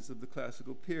Athens of the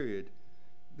classical period.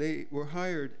 They were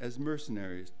hired as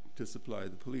mercenaries to supply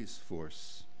the police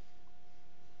force.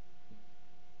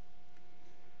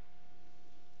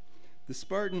 The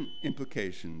Spartan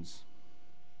implications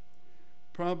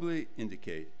probably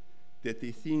indicate that the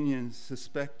Athenians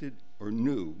suspected or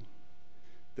knew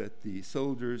that the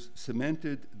soldiers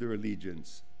cemented their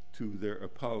allegiance to their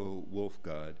Apollo wolf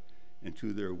god and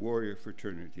to their warrior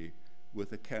fraternity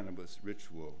with a cannabis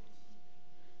ritual.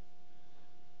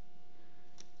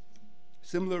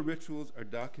 Similar rituals are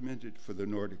documented for the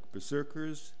Nordic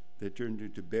berserkers. They turned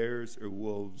into bears or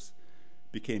wolves,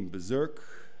 became berserk,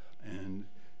 and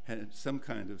had some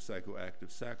kind of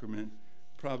psychoactive sacrament,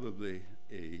 probably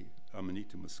a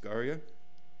amanita muscaria.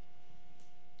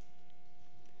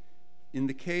 In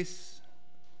the case,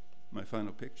 my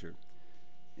final picture,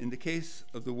 in the case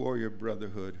of the warrior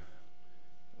brotherhood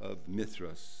of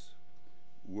Mithras,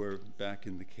 were back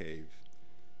in the cave.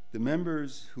 The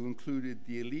members, who included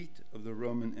the elite of the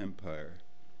Roman Empire,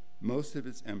 most of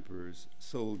its emperors,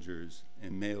 soldiers,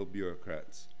 and male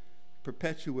bureaucrats,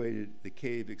 perpetuated the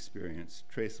cave experience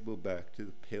traceable back to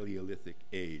the Paleolithic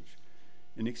age,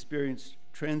 and experienced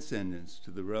transcendence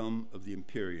to the realm of the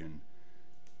Empyrean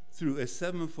through a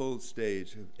sevenfold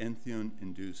stage of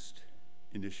entheon-induced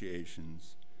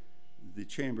initiations. The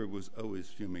chamber was always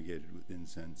fumigated with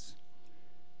incense,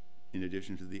 in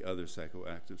addition to the other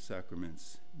psychoactive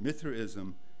sacraments.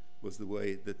 Mithraism was the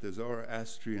way that the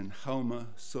Zoroastrian Hauma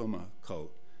Soma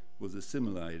cult was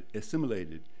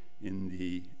assimilated in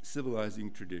the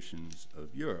civilizing traditions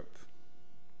of Europe.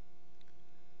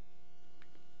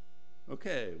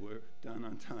 Okay, we're done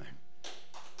on time.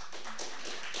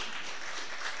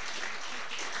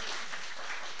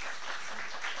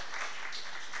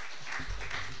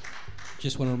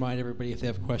 Just want to remind everybody, if they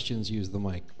have questions, use the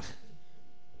mic.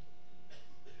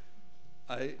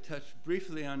 I touched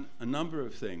briefly on a number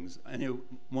of things,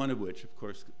 one of which, of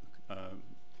course,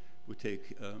 would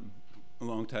take a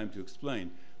long time to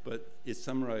explain, but it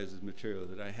summarizes material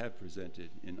that I have presented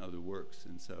in other works,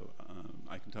 and so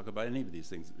I can talk about any of these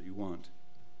things that you want.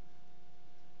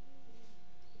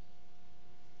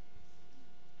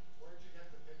 Where did you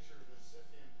get the picture of the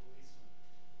Scythian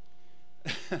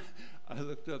policeman? I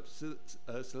looked up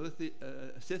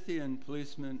Scythian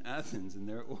policeman Athens, and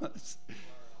there it was.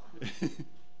 I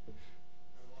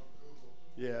love Google.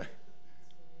 Yeah.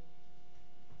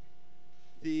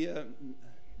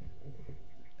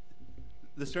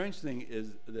 The strange thing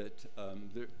is that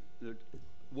there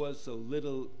was so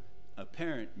little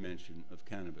apparent mention of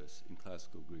cannabis in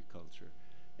classical Greek culture,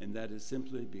 and that is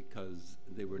simply because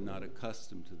they were not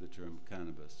accustomed to the term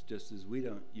cannabis. Just as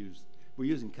we're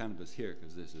using cannabis here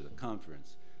because this is a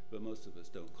conference, but most of us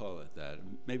don't call it that.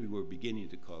 Maybe we're beginning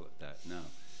to call it that now.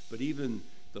 But even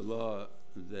the law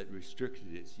that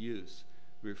restricted its use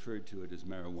referred to it as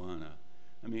marijuana.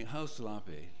 I mean, how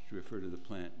sloppy to refer to the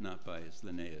plant not by its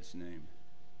Linnaeus name.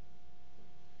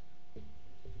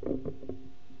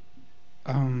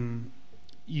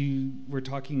 You were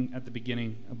talking at the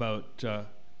beginning about the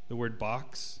word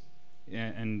box,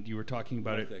 and you were talking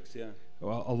about Ethics, yeah.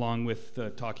 Along with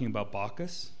talking about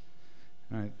Bacchus.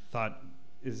 And I thought,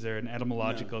 is there an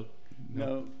etymological...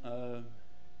 No.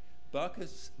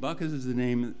 Bacchus is the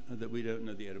name that we don't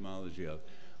know the etymology of.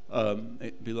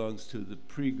 It belongs to the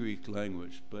pre-Greek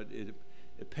language, but it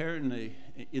apparently,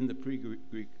 in the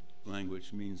pre-Greek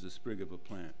language, means a sprig of a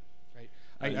plant.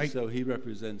 Right. So he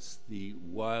represents the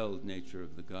wild nature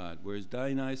of the god, whereas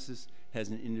Dionysus has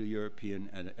an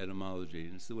Indo-European etymology,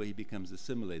 and it's the way he becomes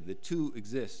assimilated. The two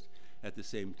exist at the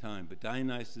same time, but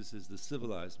Dionysus is the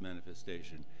civilized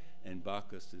manifestation, and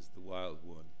Bacchus is the wild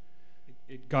one.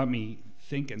 It got me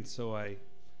thinking, so I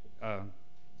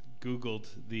Googled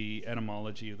the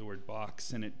etymology of the word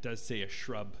box, and it does say a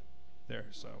shrub there,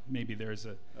 so maybe there's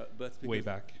a way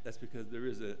back. That's because there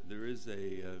is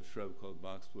a shrub called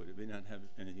boxwood. It may not have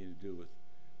anything to do with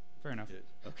Fair enough. it.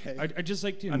 Okay. I'd just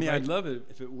like to I mean, invite... I'd love it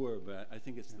if it were, but I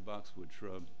think it's the boxwood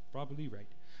shrub. Probably right.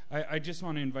 I just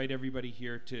want to invite everybody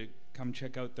here to come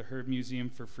check out the Herb Museum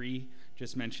for free.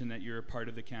 Just mention that you're a part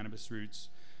of the Cannabis Roots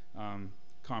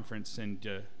conference, and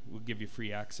we'll give you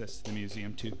free access to the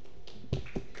museum too.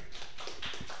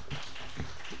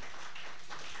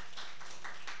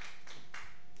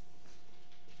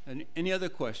 Any other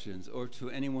questions, or to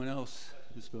anyone else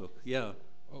who spoke? Yeah.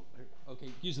 Oh, okay.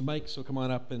 Use the mic, so come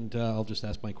on up, and I'll just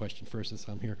ask my question first since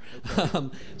I'm here. Okay.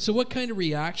 So what kind of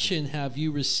reaction have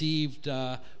you received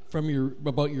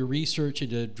about your research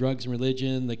into drugs and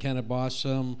religion, the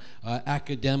cannabisum,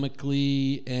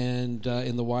 academically, and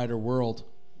in the wider world?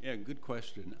 Yeah, good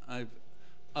question. I've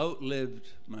outlived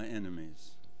my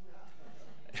enemies,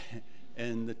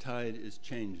 and the tide is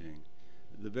changing.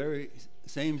 The very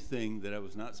same thing that I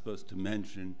was not supposed to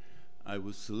mention, I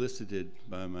was solicited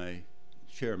by my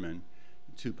chairman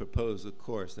to propose a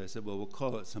course. I said, well, we'll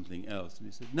call it something else. And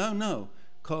he said, no,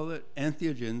 call it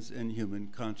Entheogens and Human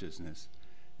Consciousness.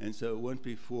 And so it went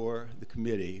before the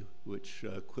committee, which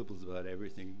quibbles about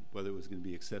everything, whether it was going to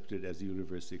be accepted as a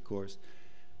university course.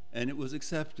 And it was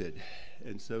accepted.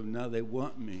 And so now they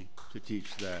want me to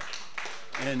teach that.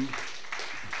 And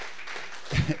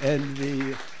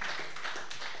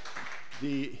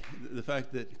the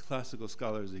fact that classical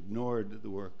scholars ignored the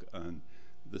work on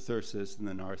the thyrsus and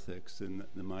the narthex and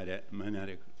the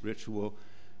monadic ritual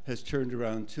has turned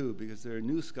around too, because there are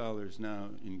new scholars now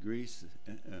in Greece,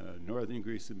 northern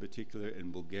Greece in particular,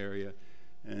 and Bulgaria,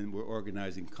 and we're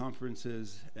organizing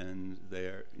conferences, and they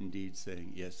are indeed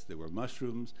saying, yes, there were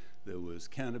mushrooms, there was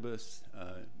cannabis,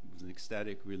 it was an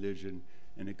ecstatic religion,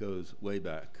 and it goes way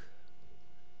back.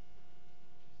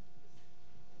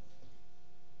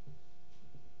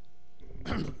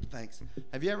 Thanks.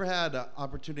 Have you ever had an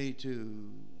opportunity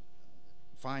to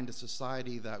find a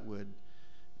society that would,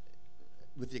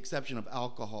 with the exception of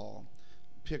alcohol,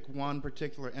 pick one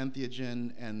particular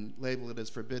entheogen and label it as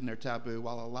forbidden or taboo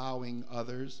while allowing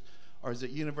others? Or is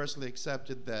it universally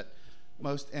accepted that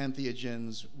most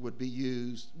entheogens would be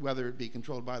used, whether it be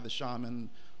controlled by the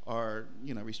shaman or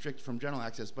restricted from general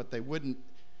access, but they wouldn't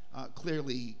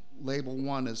clearly label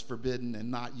one as forbidden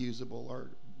and not usable, or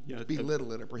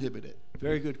belittle it or prohibit it?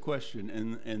 Very good question,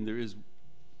 and there is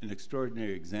an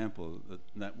extraordinary example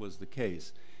that was the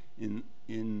case. In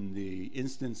the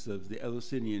instance of the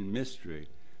Eleusinian Mystery,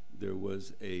 there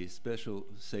was a special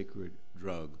sacred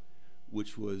drug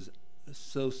which was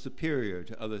so superior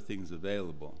to other things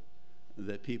available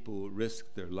that people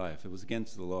risked their life. It was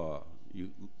against the law.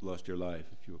 You lost your life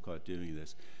if you were caught doing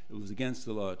this. It was against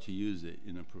the law to use it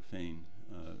in a profane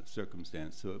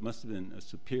circumstance. So it must have been a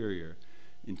superior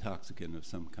intoxicant of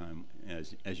some kind.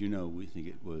 As you know, we think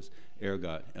it was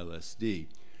ergot, LSD.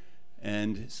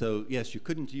 And so, yes, you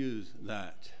couldn't use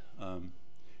that.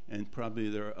 And probably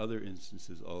there are other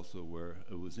instances also where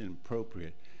it was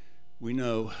inappropriate. We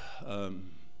know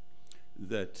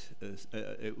that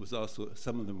it was also,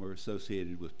 some of them were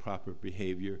associated with proper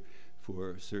behavior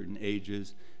for certain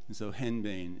ages. And so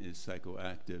henbane is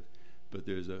psychoactive, but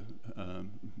there's a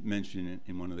mention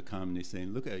in one of the comedies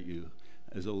saying, look at you,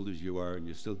 as old as you are, and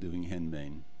you're still doing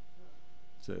henbane.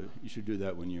 So you should do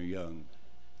that when you're young.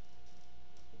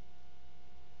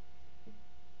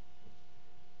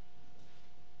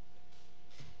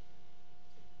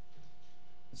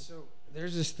 So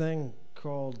there's this thing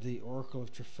called the Oracle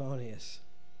of Trophonius.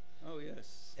 Oh,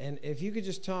 yes. And if you could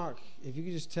just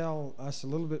tell us a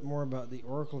little bit more about the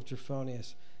Oracle of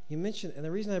Trophonius. You mentioned, and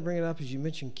the reason I bring it up is you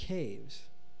mentioned caves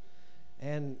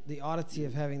and the oddity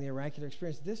of having the oracular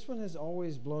experience. This one has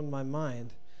always blown my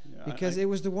mind because it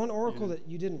was the one oracle that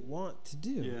you didn't want to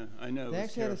do. Yeah, I know. They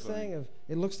actually had a saying of,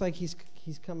 it looks like he's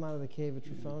come out of the cave of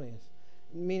Trophonius,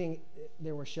 meaning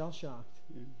they were shell-shocked.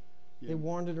 Yeah. Yeah. They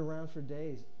wandered around for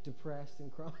days, depressed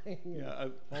and crying. Yeah,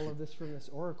 all of this from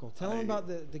this oracle. Tell them about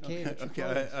the cave.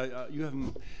 Okay,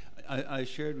 I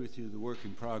shared with you the work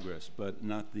in progress, but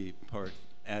not the part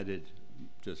added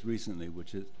just recently,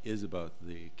 which is about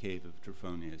the cave of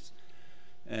Trophonius.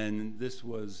 And this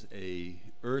was a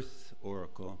earth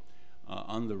oracle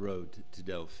on the road to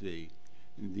Delphi.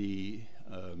 The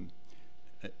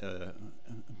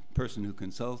person who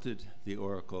consulted the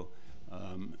oracle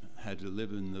had to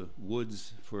live in the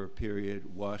woods for a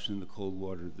period, wash in the cold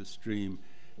water of the stream,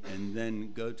 and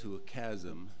then go to a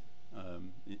chasm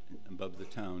above the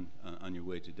town on your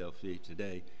way to Delphi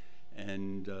today,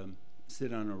 and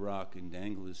sit on a rock and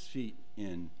dangle his feet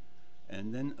in,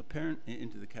 and then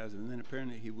into the chasm. And then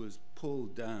apparently he was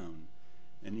pulled down,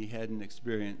 and he had an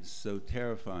experience so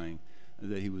terrifying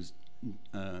that he was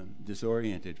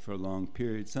disoriented for a long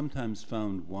period, sometimes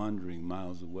found wandering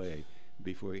miles away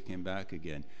before he came back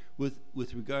again.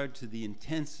 With regard to the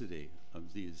intensity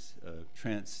of these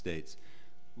trance states,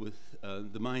 with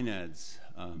the Maenads,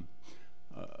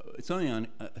 it's only on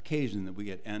occasion that we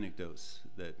get anecdotes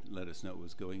that let us know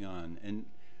what's going on. And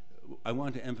I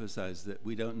want to emphasize that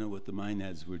we don't know what the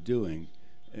Maenads were doing,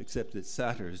 except that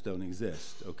satyrs don't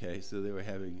exist, okay? So they were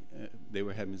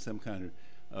having some kind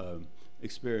of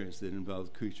experience that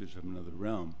involved creatures from another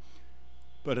realm.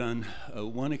 But on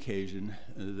one occasion,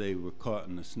 they were caught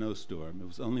in a snowstorm. It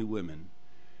was only women,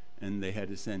 and they had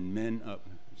to send men up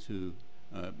to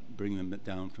bring them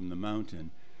down from the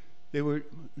mountain. They were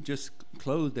just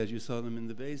clothed as you saw them in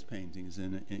the vase paintings,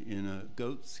 in a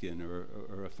goat skin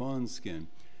or a fawn skin.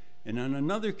 And on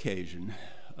another occasion,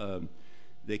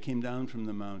 they came down from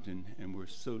the mountain and were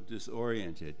so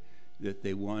disoriented that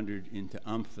they wandered into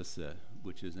Amphissa,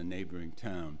 which is a neighboring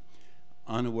town,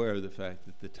 unaware of the fact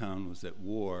that the town was at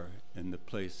war and the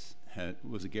place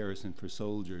was a garrison for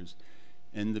soldiers.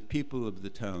 And the people of the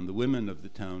town, the women of the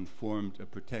town, formed a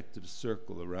protective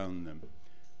circle around them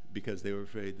because they were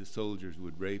afraid the soldiers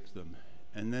would rape them.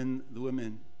 And then the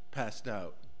women passed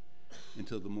out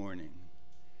until the morning.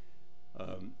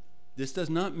 This does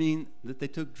not mean that they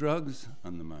took drugs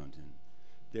on the mountain.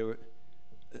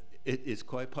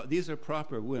 These are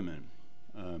proper women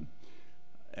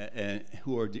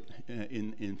who are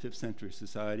in 5th century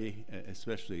society,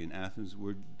 especially in Athens,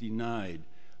 were denied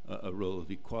a role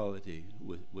of equality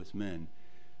with men.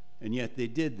 And yet they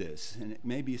did this, and it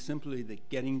may be simply that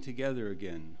getting together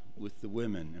again with the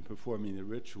women and performing the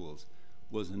rituals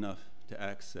was enough to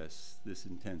access this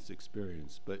intense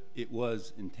experience. But it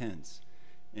was intense,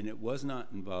 and it was not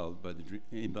involved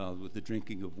with the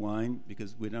drinking of wine,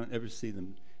 because we don't ever see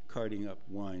them carting up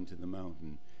wine to the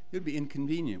mountain. It would be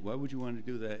inconvenient. Why would you want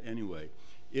to do that anyway?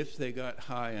 If they got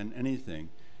high on anything,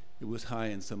 it was high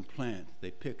in some plant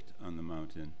they picked on the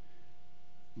mountain.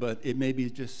 But it may be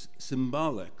just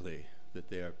symbolically that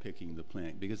they are picking the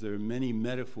plant, because there are many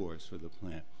metaphors for the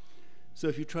plant. So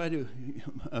if you try to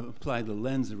apply the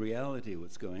lens of reality of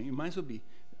what's going, you might as well be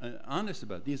honest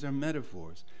about it. These are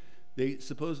metaphors. They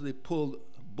supposedly pulled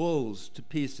bulls to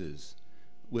pieces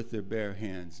with their bare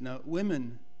hands. Now,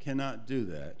 women cannot do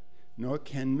that, nor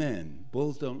can men.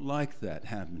 Bulls don't like that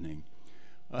happening.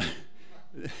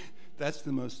 That's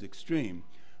the most extreme.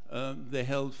 They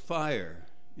held fire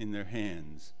in their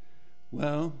hands.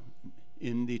 Well,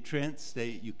 in the trance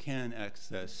state, you can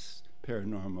access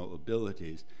paranormal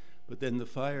abilities, but then the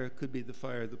fire could be the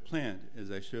fire of the plant, as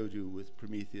I showed you with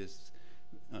Prometheus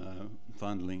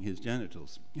fondling his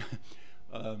genitals.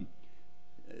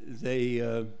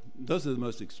 Those are the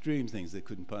most extreme things that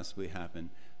couldn't possibly happen.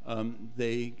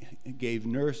 They gave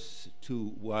nurse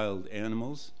to wild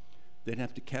animals. They'd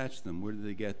have to catch them. Where did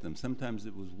they get them? Sometimes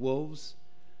it was wolves.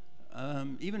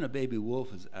 Even a baby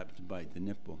wolf is apt to bite the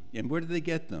nipple. And where did they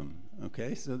get them?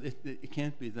 Okay, so it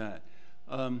can't be that.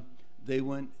 They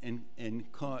went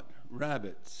and caught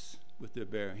rabbits with their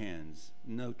bare hands.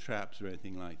 No traps or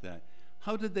anything like that.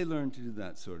 How did they learn to do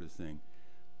that sort of thing?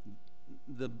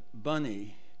 The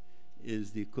bunny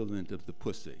is the equivalent of the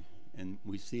pussy, and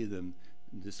we see them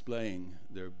displaying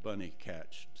their bunny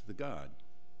catch to the god.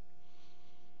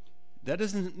 That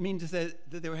doesn't mean to say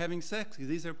that they were having sex, because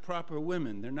these are proper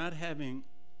women. They're not having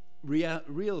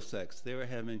real sex. They were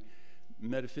having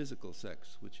metaphysical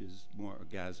sex, which is more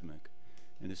orgasmic,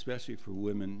 and especially for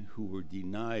women who were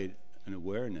denied an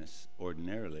awareness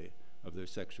ordinarily of their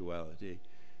sexuality,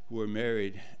 who were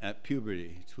married at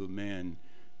puberty to a man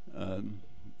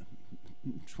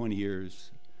 20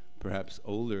 years perhaps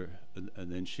older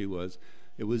than she was.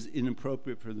 It was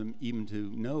inappropriate for them even to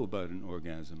know about an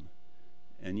orgasm.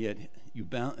 And yet,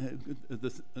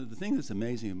 the thing that's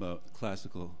amazing about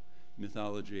classical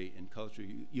mythology and culture,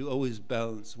 you always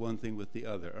balance one thing with the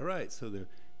other. All right, so they're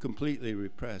completely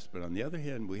repressed, but on the other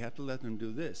hand, we have to let them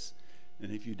do this.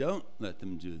 And if you don't let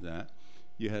them do that,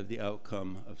 you have the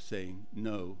outcome of saying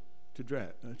no to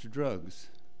drugs.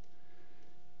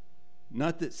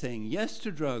 Not that saying yes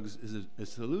to drugs is a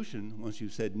solution once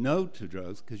you've said no to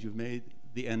drugs, because you've made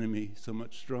the enemy so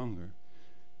much stronger.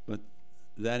 But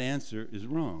that answer is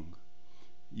wrong.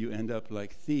 You end up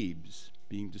like Thebes,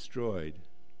 being destroyed.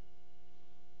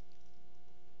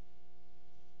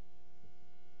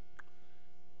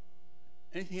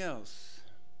 Anything else?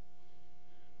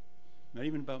 Not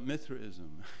even about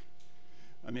Mithraism.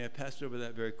 I mean, I passed over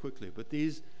that very quickly. But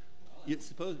these,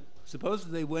 suppose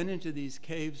they went into these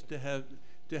caves to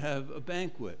have a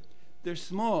banquet. They're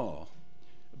small,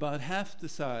 about half the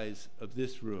size of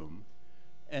this room,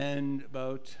 and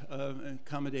about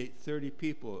accommodate 30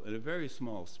 people in a very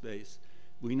small space.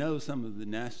 We know some of the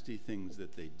nasty things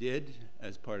that they did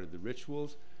as part of the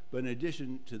rituals, but in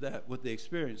addition to that, what they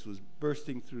experienced was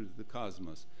bursting through the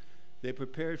cosmos. They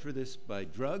prepared for this by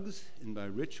drugs and by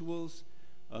rituals.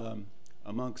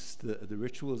 Amongst the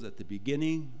rituals at the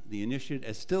beginning, the initiate,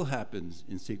 as still happens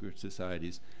in secret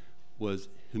societies, was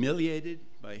humiliated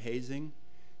by hazing.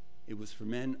 It was for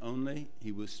men only.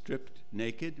 He was stripped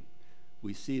naked.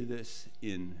 We see this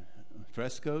in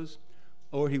frescoes.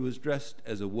 Or he was dressed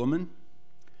as a woman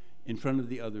in front of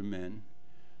the other men.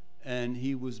 And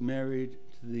he was married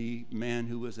to the man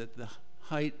who was at the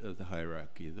height of the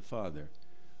hierarchy, the father.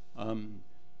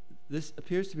 This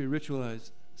appears to be ritualized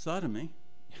sodomy.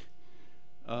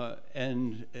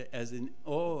 And as in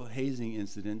all hazing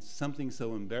incidents, something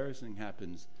so embarrassing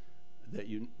happens that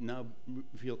you now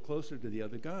feel closer to the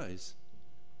other guys.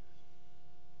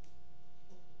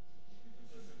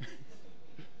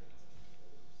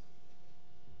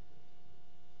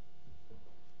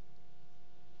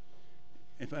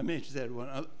 If I may just add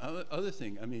one other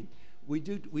thing, I mean, we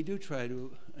do try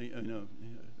to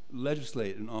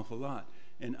legislate an awful lot,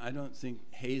 and I don't think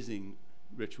hazing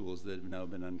rituals that have now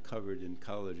been uncovered in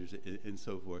colleges and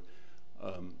so forth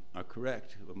are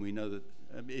correct. We know that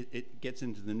it gets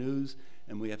into the news,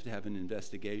 and we have to have an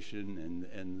investigation,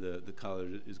 and the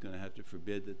college is going to have to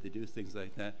forbid that they do things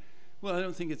like that. Well, I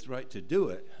don't think it's right to do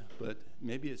it, but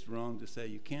maybe it's wrong to say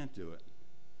you can't do it.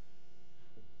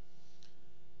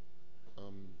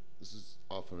 This is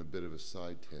often a bit of a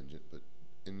side tangent, but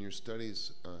in your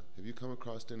studies, have you come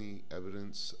across any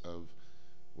evidence of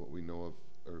what we know of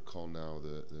or call now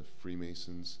the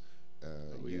Freemasons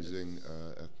using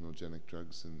ethnogenic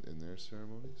drugs in their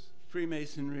ceremonies?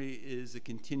 Freemasonry is a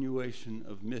continuation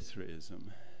of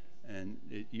Mithraism, and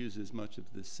it uses much of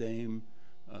the same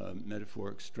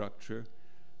metaphoric structure,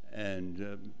 and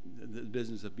the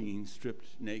business of being stripped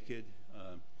naked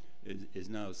is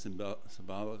now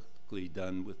symbolically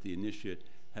done with the initiate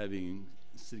having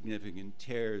significant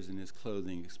tears in his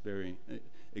clothing,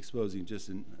 exposing just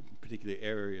in particular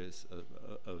areas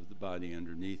of the body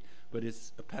underneath, but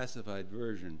it's a pacified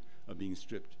version of being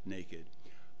stripped naked.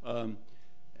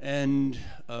 And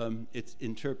it's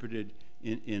interpreted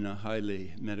in a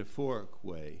highly metaphoric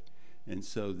way. And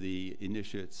so the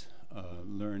initiates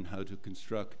learn how to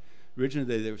construct.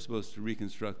 Originally, they were supposed to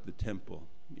reconstruct the temple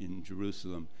in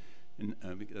Jerusalem. and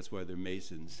that's why they're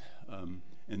masons.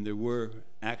 And there were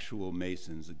actual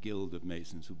masons, a guild of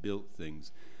masons who built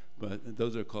things, but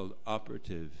those are called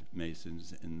operative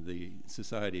masons, and the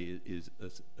society is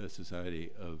a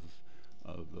society of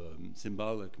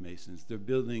symbolic masons. They're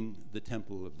building the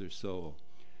temple of their soul.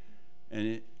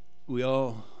 And we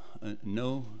all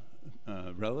know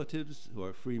relatives who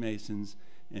are Freemasons,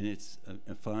 and it's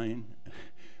a fine,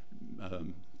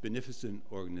 beneficent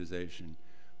organization.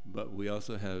 But we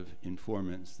also have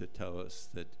informants that tell us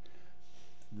that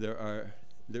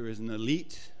there is an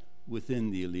elite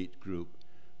within the elite group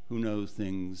who knows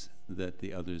things that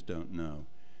the others don't know.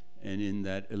 And in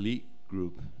that elite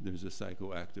group, there's a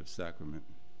psychoactive sacrament.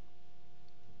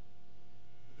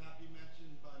 Would that be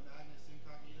mentioned by Magnus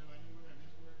Incognito anywhere in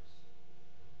his works?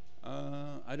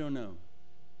 I don't know.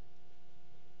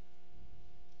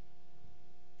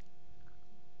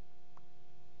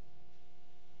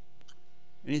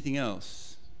 Anything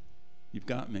else? You've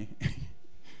got me.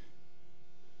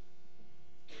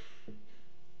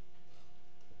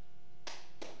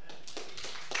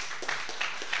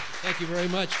 Thank you very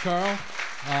much, Carl.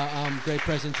 Great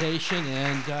presentation,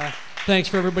 and thanks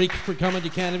for everybody for coming to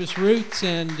Cannabis Roots,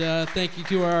 and thank you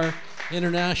to our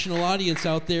international audience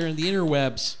out there in the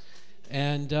interwebs.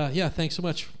 And yeah, thanks so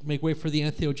much. Make way for the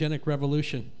entheogenic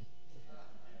revolution.